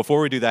 But before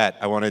we do that,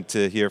 I wanted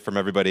to hear from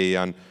everybody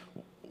on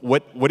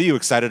what are you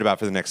excited about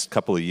for the next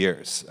couple of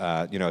years?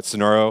 At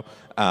Sonoro,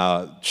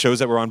 shows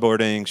that we're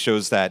onboarding,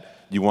 shows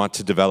that you want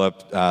to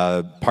develop,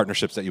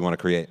 partnerships that you want to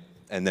create.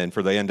 And then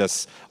for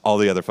Leyendas, all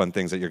the other fun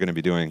things that you're going to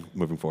be doing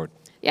moving forward.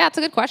 Yeah, it's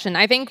a good question.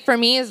 I think for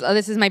me,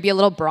 might be a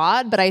little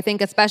broad, but I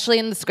think especially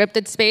in the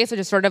scripted space, which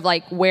is sort of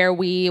like where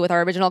we, with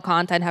our original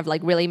content, have like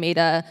really made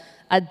a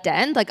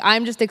dent. Like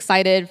I'm just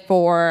excited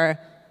for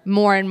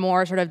more and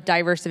more sort of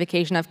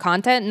diversification of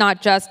content,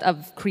 not just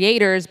of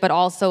creators, but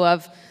also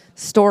of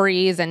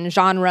stories and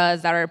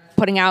genres that are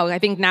putting out. I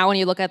think now when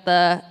you look at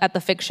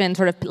the fiction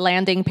sort of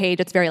landing page,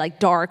 it's very like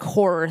dark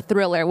horror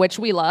thriller, which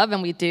we love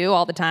and we do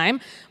all the time.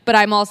 But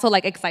I'm also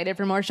like excited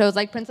for more shows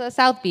like Princess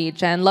South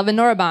Beach and Love in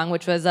Norabang,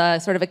 which was a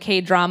sort of a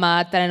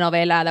K-drama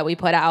telenovela that we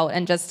put out,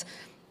 and just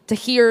to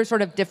hear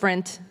sort of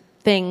different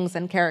things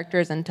and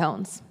characters and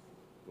tones.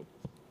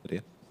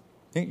 Lydia?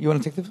 Hey, you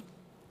want to take this?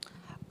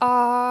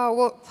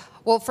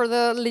 Well, for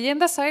the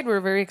Leyenda side,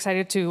 we're very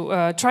excited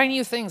to try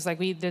new things. Like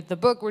we did the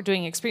book, we're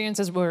doing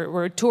experiences,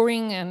 we're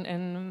touring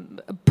and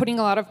putting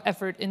a lot of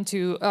effort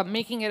into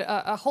making it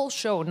a whole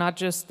show, not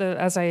just,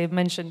 as I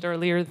mentioned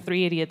earlier,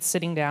 3 idiots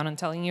sitting down and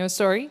telling you a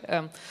story.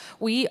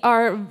 We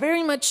are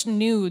very much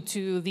new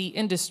to the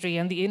industry,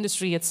 and the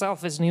industry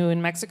itself is new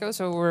in Mexico,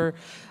 so we're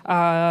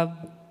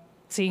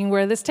seeing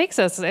where this takes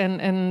us.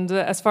 And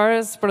as far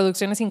as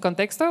Producciones Sin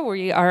Contexto,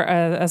 we are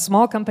a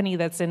small company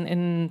that's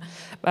in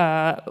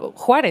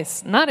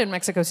Juárez, not in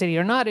Mexico City,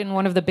 or not in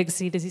one of the big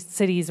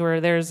cities where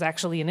there's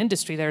actually an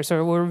industry there.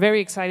 So we're very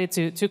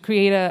excited to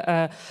create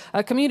a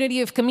community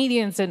of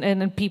comedians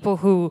and people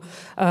who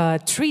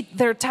treat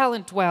their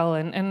talent well.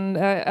 And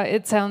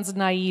it sounds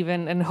naive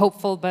and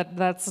hopeful, but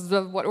that's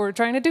what we're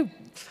trying to do.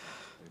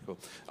 Cool.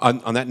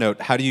 On that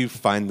note, how do you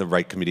find the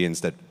right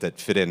comedians that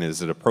fit in?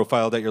 Is it a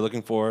profile that you're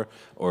looking for,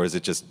 or is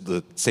it just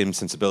the same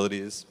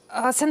sensibilities?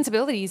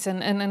 Sensibilities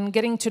and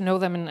getting to know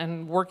them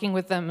and working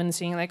with them and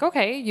seeing like,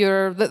 okay,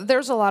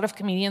 there's a lot of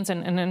comedians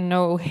and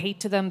no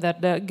hate to them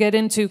that get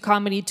into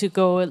comedy to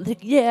go, like,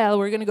 yeah,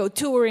 we're going to go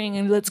touring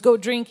and let's go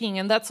drinking,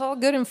 and that's all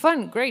good and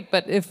fun, great.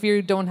 But if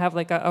you don't have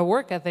like a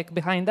work ethic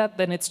behind that,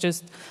 then it's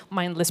just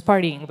mindless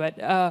partying. But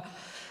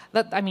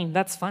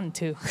that's fun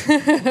too.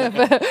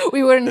 But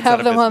we wouldn't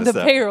have them on the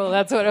payroll.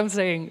 That's what I'm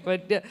saying.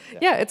 But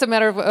yeah, it's a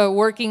matter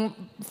of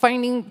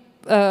finding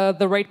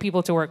the right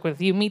people to work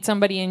with. You meet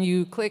somebody and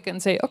you click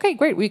and say, okay,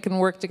 great, we can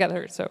work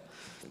together. So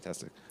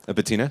fantastic.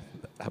 Bettina,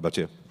 how about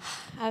you?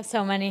 I have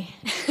so many.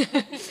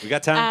 We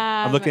got time.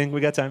 I'm looking. We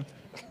got time.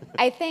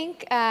 I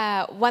think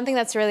one thing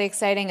that's really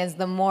exciting is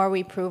the more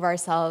we prove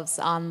ourselves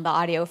on the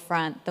audio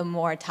front, the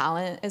more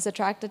talent is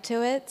attracted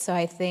to it. So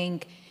I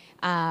think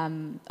a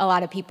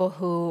lot of people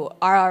who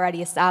are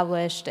already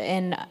established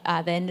in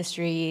the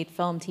industry,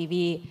 film,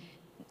 TV,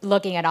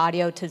 looking at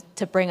audio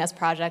to bring us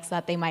projects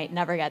that they might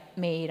never get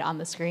made on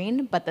the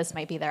screen, but this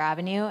might be their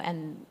avenue,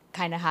 and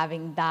kind of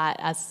having that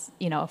as,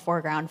 a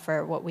foreground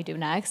for what we do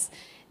next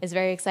is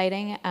very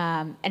exciting.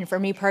 And for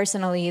me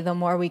personally, the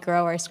more we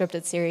grow our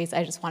scripted series,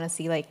 I just want to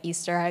see like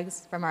Easter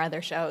eggs from our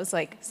other shows,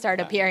 like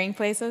start appearing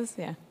places.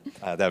 Yeah.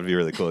 That would be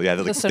really cool. Yeah,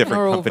 like the different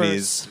Sonoro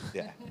companies. verse.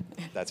 Yeah.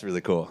 That's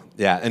really cool.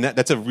 Yeah, and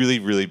that's a really,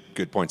 really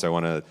good point. So I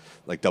want to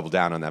double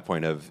down on that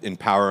point of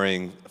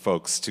empowering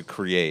folks to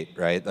create,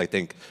 right? I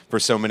think for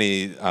so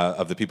many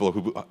of the people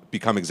who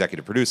become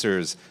executive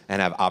producers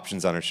and have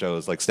options on our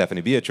shows, like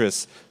Stephanie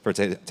Beatrice for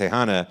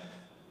Tejana,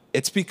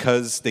 it's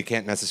because they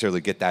can't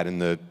necessarily get that in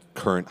the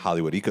current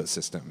Hollywood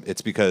ecosystem.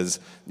 It's because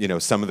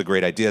some of the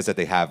great ideas that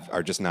they have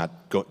are just not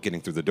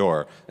getting through the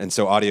door. And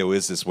so audio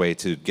is this way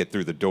to get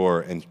through the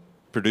door and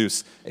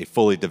produce a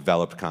fully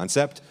developed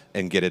concept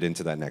and get it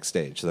into that next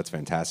stage. So that's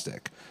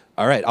fantastic.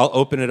 All right, I'll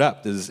open it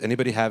up. Does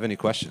anybody have any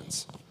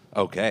questions?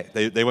 Okay,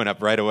 they went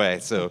up right away.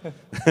 So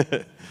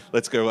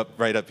let's go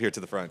right up here to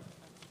the front.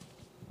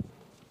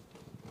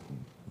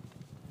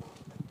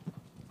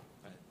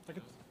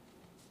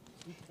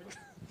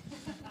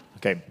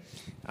 Okay,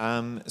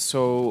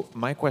 so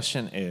my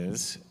question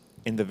is,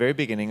 in the very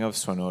beginning of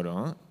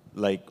Sonoro,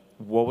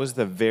 what was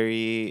the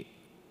very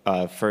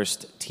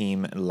first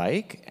team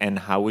like, and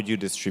how would you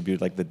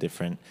distribute the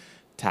different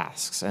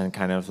tasks, and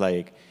kind of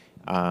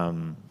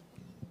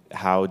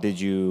how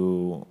did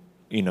you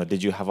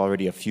have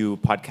already a few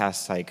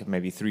podcasts,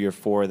 maybe 3 or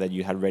 4 that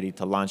you had ready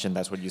to launch, and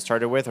that's what you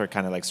started with, or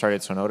kind of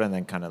started Sonoro and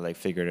then kind of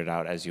figured it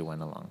out as you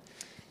went along?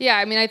 Yeah,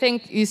 I mean, I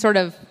think you sort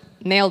of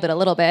nailed it a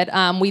little bit.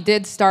 We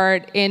did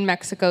start in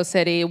Mexico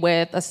City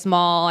with a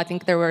small, I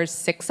think there were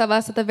 6 of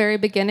us at the very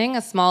beginning,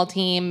 a small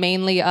team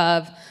mainly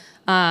of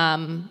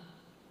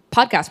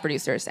podcast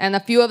producers. And a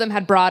few of them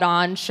had brought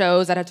on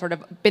shows that had sort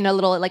of been a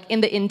little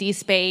in the indie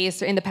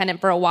space or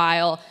independent for a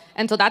while.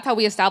 And so that's how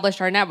we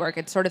established our network.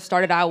 It sort of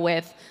started out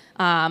with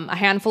a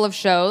handful of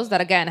shows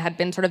that, again, had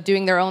been sort of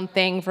doing their own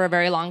thing for a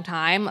very long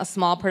time, a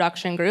small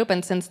production group.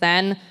 And since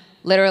then,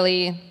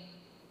 literally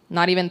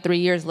not even 3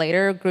 years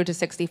later, grew to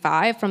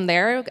 65 from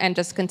there and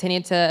just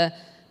continued to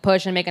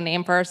push and make a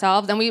name for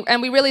ourselves. And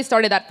we really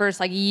started that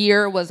first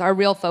year our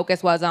real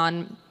focus was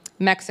on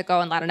Mexico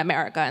and Latin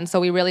America. And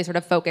so we really sort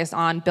of focused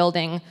on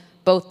building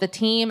both the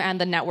team and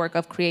the network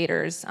of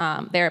creators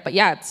there. But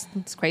yeah,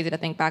 it's crazy to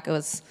think back it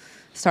was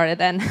started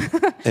then.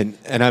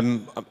 and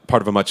I'm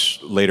part of a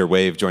much later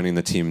wave joining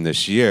the team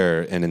this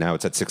year, and now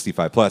it's at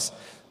 65 plus.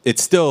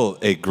 It's still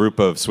a group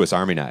of Swiss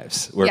Army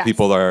knives where yes.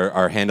 people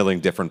are handling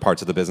different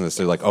parts of the business.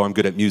 They're like, oh, I'm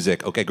good at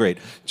music. Okay, great.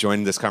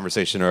 Join this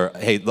conversation. Or,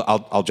 hey,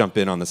 I'll jump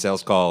in on the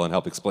sales call and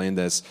help explain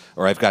this.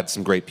 Or I've got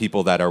some great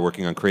people that are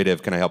working on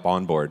creative. Can I help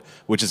onboard?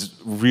 Which is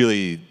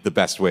really the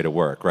best way to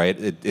work, right?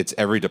 It's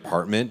every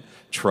department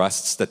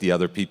trusts that the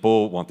other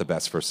people want the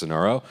best for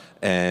Sonoro.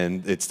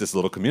 And it's this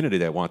little community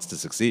that wants to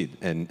succeed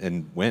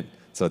and win.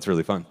 So it's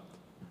really fun.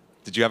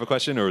 Did you have a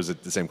question, or was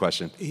it the same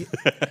question?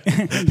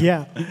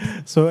 Yeah.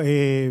 So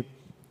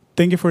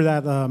thank you for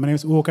that. My name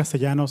is Hugo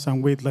Castellanos.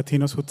 I'm with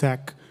Latinos Who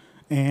Tech.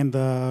 And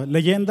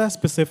Leyenda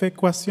specific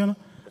question.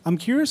 I'm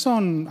curious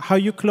on how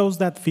you close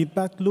that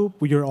feedback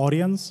loop with your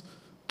audience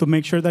to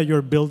make sure that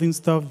you're building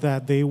stuff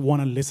that they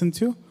want to listen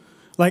to.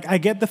 I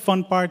get the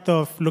fun part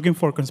of looking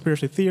for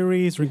conspiracy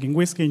theories, drinking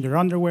whiskey in your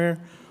underwear,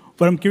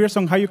 but I'm curious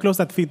on how you close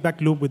that feedback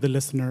loop with the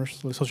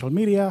listeners, with social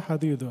media. How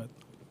do you do it?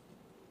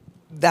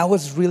 That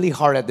was really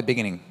hard at the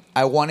beginning.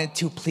 I wanted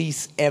to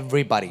please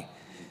everybody.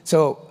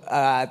 So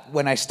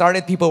when I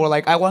started, people were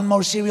like, I want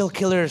more serial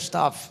killer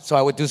stuff. So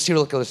I would do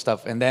serial killer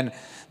stuff. And then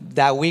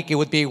that week it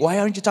would be, why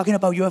aren't you talking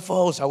about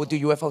UFOs? I would do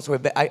UFOs. So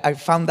I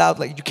found out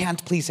you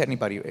can't please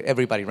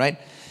everybody, right?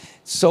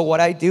 So what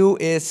I do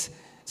is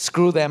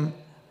screw them.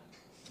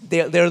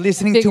 They're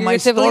listening to my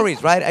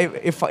stories, right?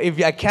 If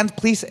I can't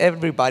please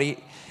everybody,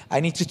 I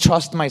need to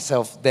trust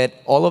myself that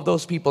all of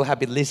those people have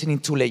been listening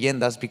to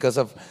Leyendas because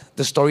of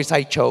the stories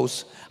I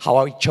chose, how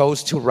I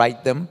chose to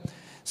write them.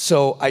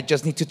 So I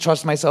just need to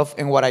trust myself.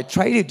 And what I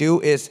try to do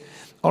is,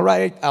 all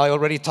right, I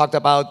already talked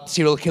about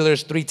serial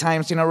killers 3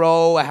 times in a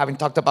row. I haven't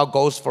talked about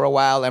ghosts for a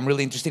while. I'm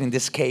really interested in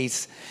this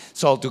case,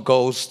 so I'll do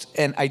ghost.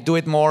 And I do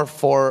it more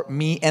for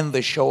me and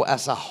the show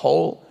as a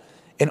whole,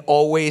 and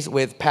always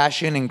with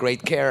passion and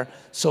great care,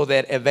 so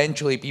that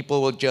eventually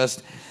people will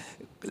just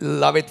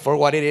love it for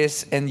what it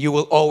is. And you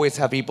will always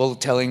have people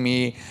telling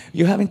me,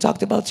 you haven't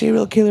talked about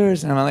serial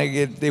killers. And I'm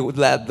like,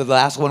 the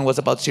last one was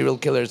about serial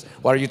killers.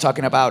 What are you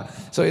talking about?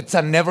 So it's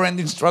a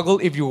never-ending struggle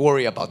if you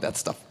worry about that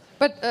stuff.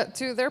 But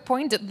to their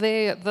point,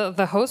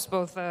 the hosts,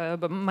 both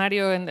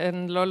Mario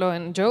and Lolo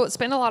and Joe,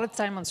 spend a lot of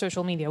time on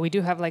social media. We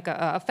do have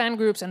a fan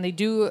groups, and they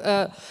do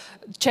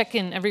check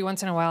in every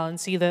once in a while and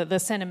see the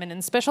sentiment. And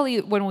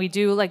especially when we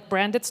do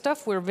branded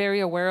stuff, we're very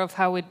aware of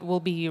how it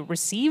will be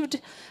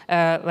received.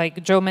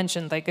 Like Joe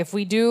mentioned, if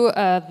we do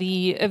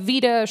the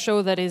Evita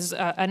show that is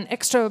an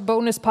extra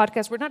bonus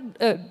podcast, we're not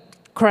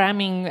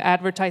cramming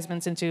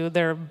advertisements into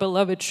their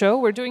beloved show.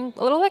 We're doing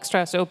a little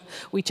extra. So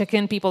we check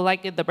in, people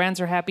like it, the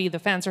brands are happy, the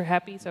fans are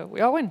happy, so we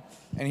all win.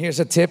 And here's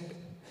a tip.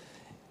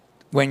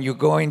 When you're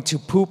going to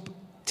poop,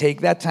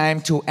 take that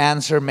time to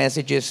answer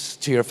messages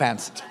to your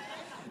fans.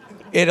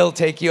 It'll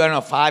take you,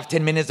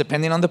 5-10 minutes,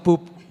 depending on the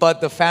poop,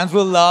 but the fans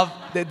will love.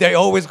 They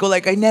always go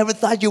I never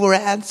thought you were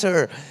an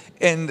answer.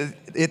 And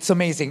it's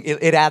amazing.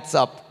 It adds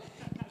up.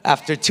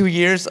 After 2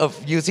 years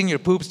of using your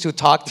poops to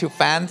talk to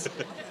fans,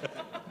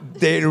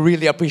 they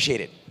really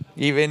appreciate it.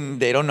 Even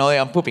they don't know that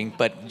I'm pooping,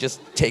 but just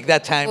take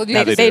that time Well,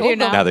 Now they They do. do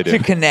now. Now they do. to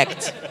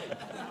connect.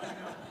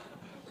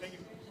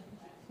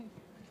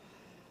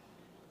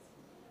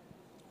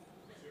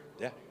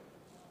 Yeah.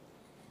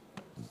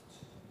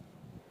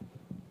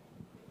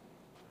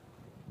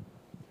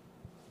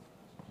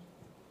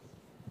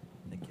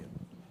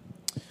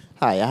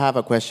 Hi, I have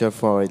a question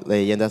for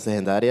Leyendas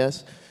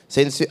Legendarias.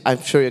 Since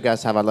I'm sure you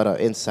guys have a lot of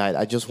insight,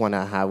 I just want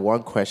to have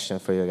one question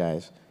for you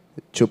guys.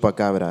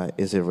 Chupacabra,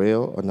 is it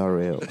real or not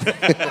real?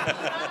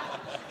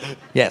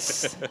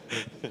 Yes.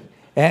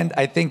 And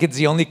I think it's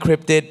the only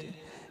cryptid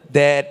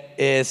that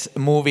is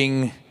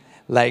moving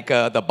like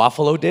the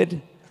buffalo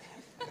did.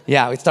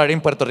 Yeah, it started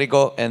in Puerto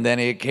Rico and then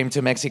it came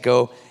to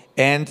Mexico.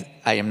 And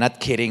I am not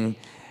kidding.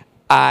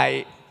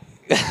 I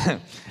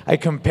I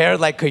compared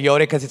like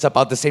coyote because it's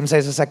about the same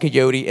size as a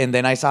coyote, and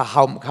then I saw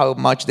how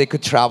much they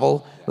could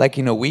travel like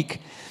in a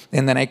week.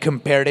 And then I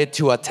compared it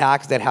to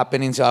attacks that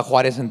happen in Ciudad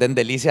Juárez and then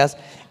Delicias,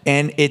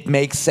 and it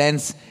makes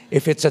sense.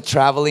 If it's a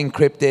traveling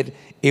cryptid,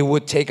 it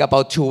would take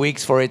about 2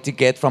 weeks for it to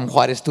get from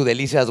Juárez to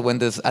Delicias when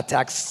the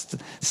attacks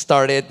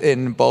started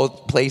in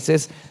both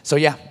places. So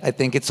yeah, I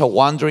think it's a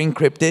wandering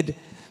cryptid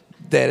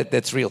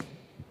that's real.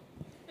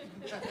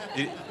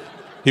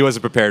 He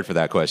wasn't prepared for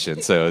that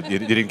question, so you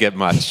didn't get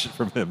much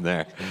from him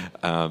there.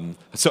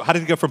 So how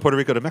did he go from Puerto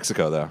Rico to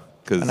Mexico, though?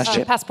 On a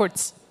ship.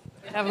 Passports.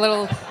 They have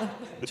little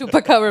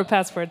chupacabra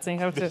passports. They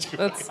have to.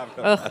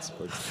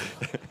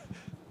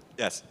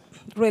 Yes.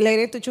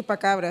 Related to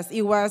chupacabras,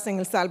 it was in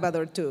El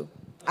Salvador too.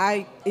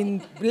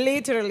 In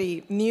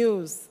literally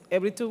news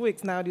every 2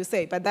 weeks now you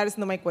say, but that is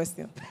not my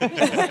question.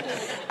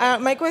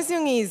 My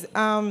question is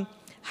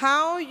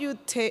how you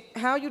take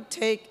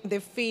the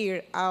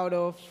fear out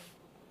of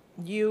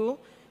you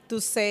to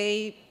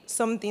say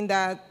something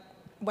that,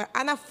 well,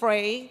 I'm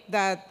afraid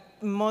that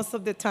most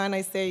of the time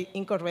I say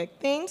incorrect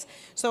things,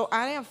 so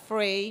I'm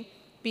afraid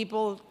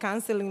people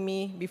canceling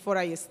me before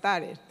I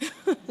started.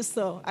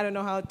 So I don't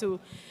know how to,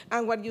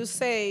 and what you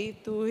say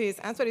to his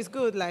answer is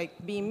good,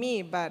 like be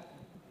me, but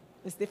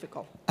it's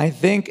difficult. I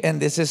think, and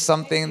this is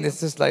something,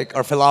 this is like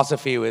our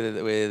philosophy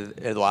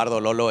with Eduardo,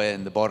 Lolo,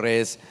 and the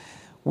Borres,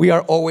 we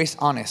are always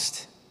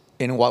honest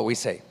in what we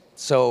say.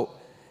 So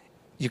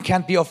you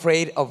can't be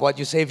afraid of what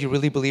you say if you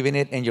really believe in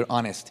it and you're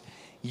honest.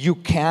 You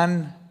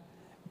can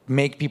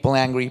make people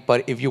angry,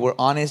 but if you were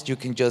honest, you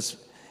can just,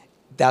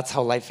 that's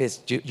how life is.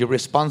 You're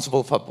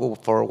responsible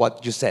for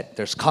what you said.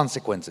 There's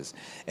consequences.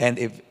 And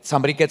if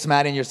somebody gets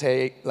mad and you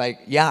say, like,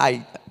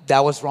 yeah,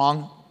 that was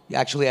wrong.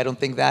 Actually, I don't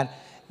think that.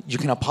 You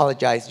can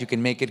apologize. You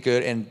can make it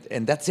good.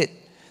 And that's it.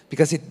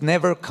 Because it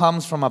never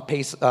comes from a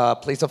place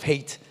of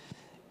hate.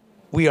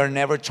 We are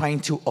never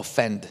trying to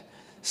offend.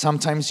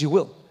 Sometimes you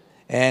will.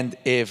 And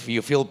if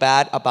you feel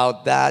bad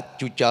about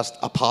that, you just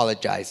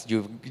apologize.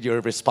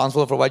 You're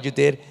responsible for what you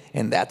did,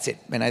 and that's it.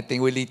 And I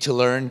think we need to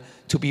learn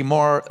to be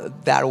more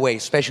that way,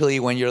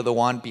 especially when you're the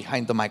one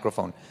behind the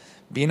microphone.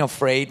 Being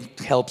afraid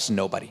helps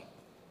nobody.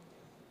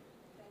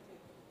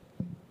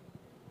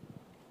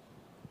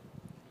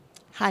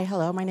 Hi,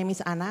 hello. My name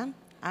is Ana.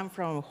 I'm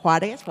from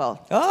Juárez.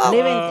 Well, Oh, I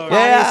live in Juárez.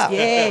 yeah.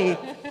 Yay.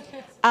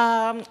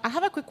 I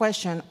have a quick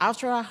question.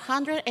 After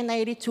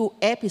 182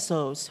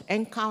 episodes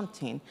and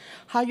counting,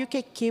 how you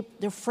can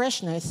keep the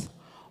freshness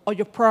of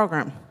your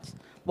program?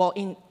 Well,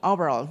 in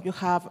overall, you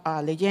have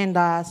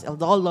Leyendas, El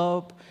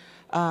Dolop,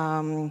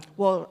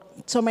 well,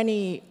 so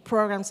many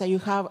programs that you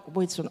have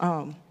with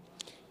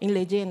in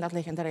Leyendas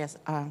Legendarias.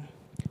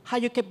 How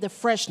you keep the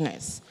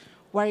freshness?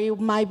 Where it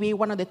might be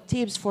one of the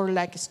tips for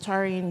like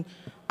starting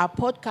a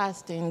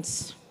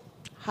podcasting,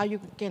 how you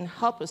can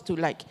help us to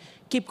like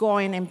keep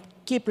going and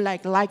keep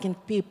like liking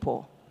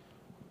people.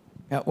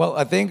 Yeah, well,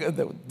 I think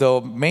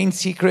the main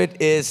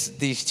secret is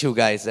these two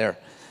guys there.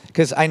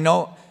 Because I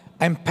know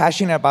I'm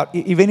passionate about,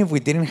 even if we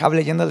didn't have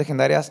Leyendas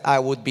Legendarias, I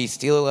would be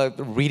still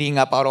reading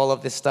about all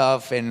of this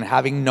stuff and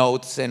having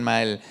notes in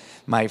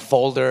my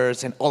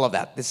folders and all of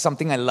that. It's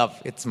something I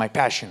love. It's my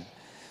passion.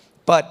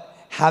 But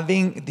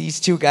having these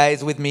two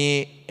guys with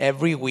me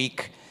every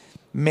week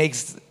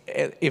makes,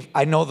 if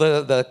I know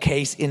the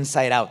case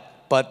inside out,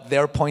 but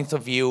their points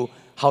of view,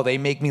 how they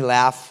make me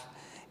laugh,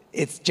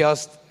 it's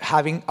just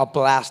having a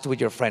blast with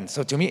your friends.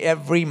 So to me,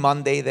 every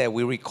Monday that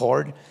we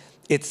record,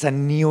 it's a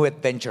new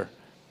adventure.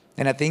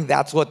 And I think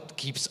that's what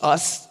keeps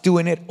us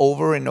doing it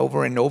over and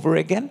over and over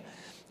again.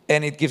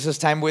 And it gives us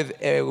time with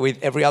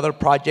every other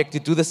project to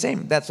do the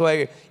same. That's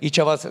why each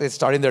of us is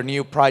starting their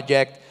new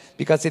project,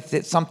 because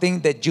it's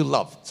something that you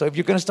love. So if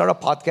you're going to start a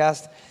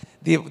podcast,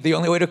 the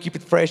only way to keep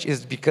it fresh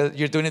is because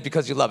you're doing it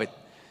because you love it.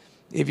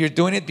 If you're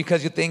doing it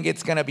because you think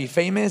it's going to be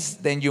famous,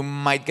 then you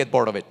might get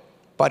bored of it.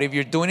 But if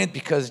you're doing it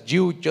because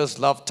you just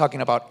love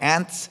talking about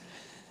aunts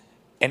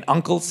and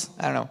uncles,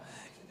 I don't know,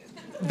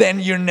 then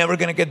you're never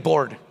going to get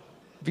bored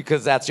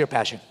because that's your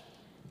passion.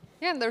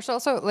 Yeah, and there's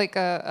also like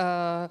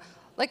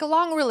like a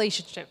long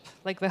relationship.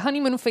 Like the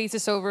honeymoon phase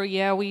is over.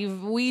 Yeah,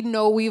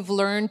 we've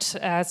learned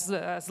as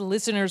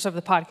listeners of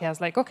the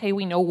podcast, like, okay,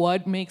 we know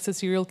what makes a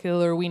serial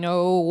killer. We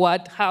know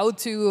how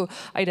to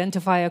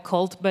identify a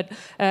cult. But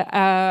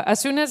as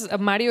soon as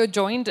Mario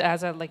joined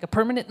as a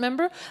permanent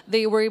member,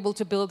 they were able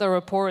to build a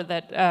rapport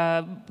that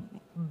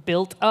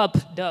built up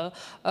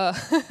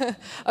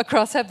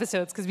across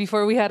episodes, because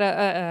before we had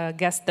a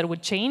guest that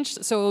would change,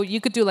 so you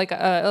could do like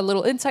a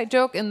little inside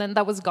joke and then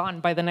that was gone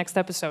by the next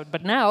episode.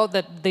 But now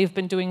that they've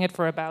been doing it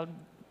for about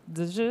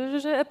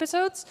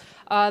episodes,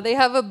 they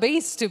have a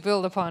base to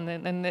build upon,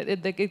 and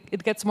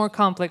it gets more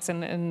complex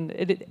and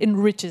it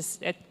enriches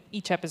at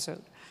each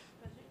episode.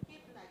 Being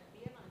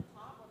on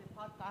top of the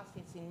podcast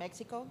is in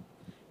Mexico,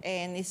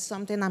 and it's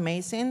something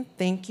amazing.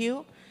 Thank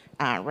you.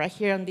 Right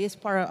here in this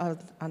part of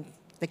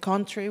the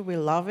country, we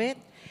love it.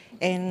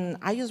 And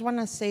I just want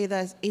to say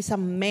that it's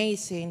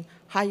amazing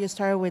how you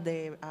started with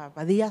the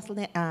Badia's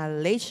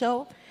Late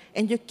Show,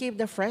 and you keep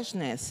the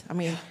freshness. I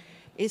mean,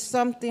 it's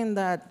something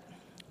that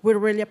we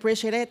really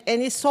appreciate it.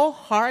 And it's so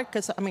hard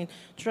because, I mean,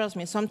 trust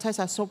me, sometimes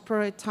at some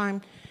period of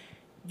time,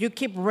 you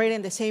keep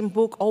reading the same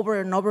book over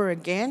and over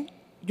again,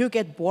 you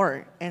get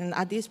bored. And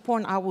at this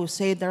point, I will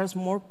say there's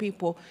more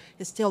people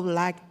still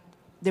like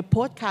the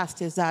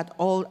podcast is that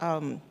all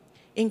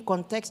in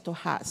Contexto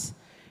has.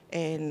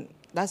 And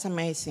that's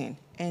amazing.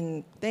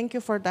 And thank you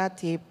for that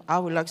tip. I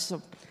would like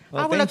some.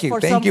 Well, I would thank you.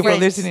 for Thank some you for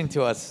friends. listening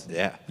to us.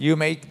 Yeah. You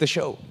make the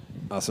show.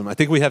 Awesome. I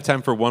think we have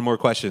time for one more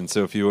question.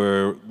 So if you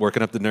were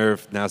working up the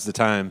nerve, now's the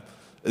time.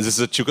 Is this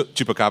a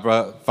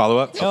Chupacabra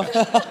follow-up?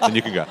 Okay. Then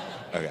you can go.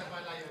 Okay.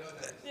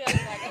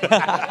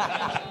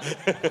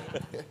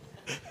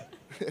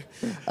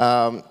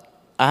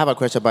 I have a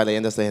question about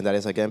Leyendas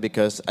Legendarias again,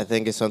 because I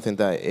think it's something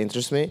that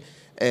interests me.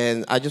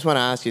 And I just want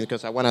to ask you,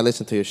 because I want to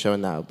listen to your show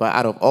now, but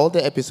out of all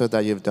the episodes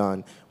that you've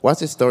done, what's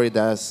the story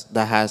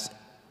that has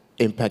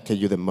impacted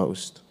you the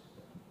most?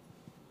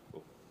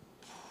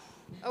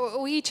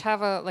 Oh, we each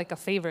have a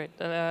favorite.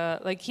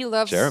 Like he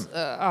loves. Sure.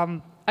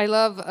 I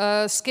love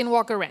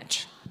Skinwalker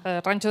Ranch.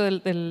 Rancho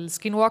del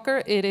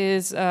Skinwalker. It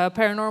is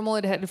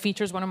paranormal. It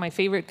features one of my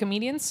favorite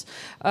comedians,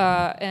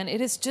 and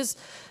it is just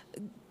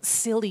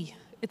silly.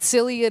 It's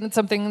silly, and it's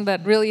something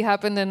that really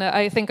happened, and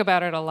I think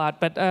about it a lot.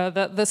 But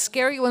the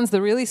scary ones,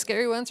 the really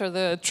scary ones, are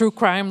the true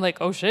crime,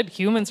 like, oh shit,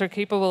 humans are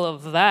capable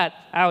of that.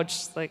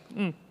 Ouch. Like,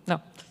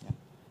 no.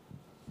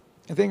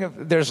 I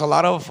think there's a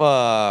lot of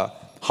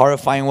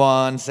horrifying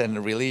ones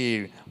and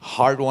really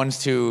hard ones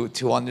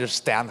to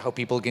understand how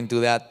people can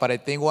do that. But I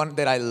think one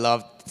that I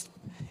loved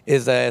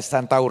is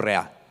Santa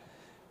Urrea.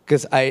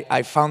 Because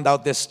I found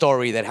out this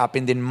story that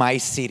happened in my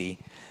city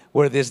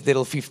where this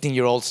little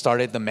 15-year-old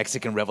started the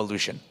Mexican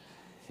Revolution.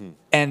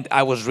 And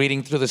I was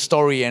reading through the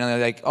story, and I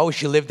was like, oh,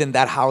 she lived in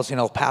that house in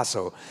El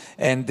Paso.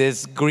 And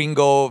this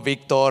gringo,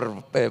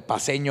 Victor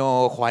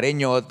Paseño,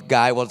 Juareño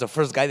guy was the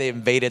first guy that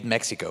invaded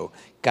Mexico,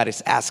 got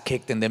his ass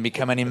kicked, and then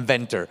became an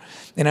inventor.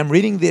 And I'm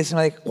reading this, and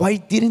I'm like, why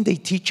didn't they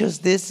teach us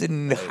this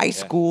in high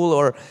school?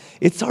 Or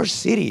it's our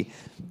city.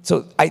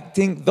 So I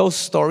think those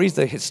stories,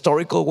 the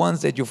historical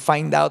ones that you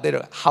find out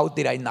that, how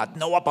did I not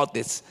know about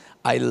this?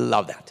 I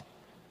love that.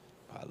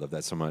 I love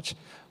that so much.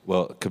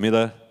 Well,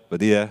 Camila,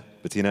 Badia,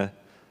 Bettina,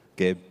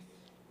 Gabe,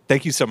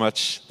 thank you so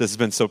much. This has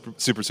been so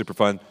super, super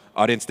fun.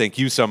 Audience, thank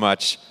you so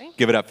much.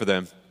 Give it up for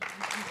them.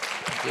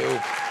 Thank you.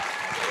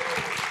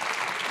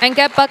 And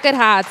get bucket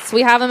hats.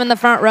 We have them in the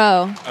front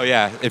row. Oh,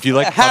 yeah. If you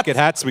like bucket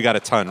hats, we got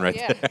a ton right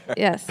there.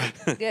 Yes.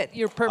 Get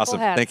your purple Awesome.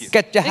 hats. Thank you.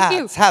 Get your Thank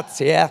you.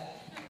 hats, yeah.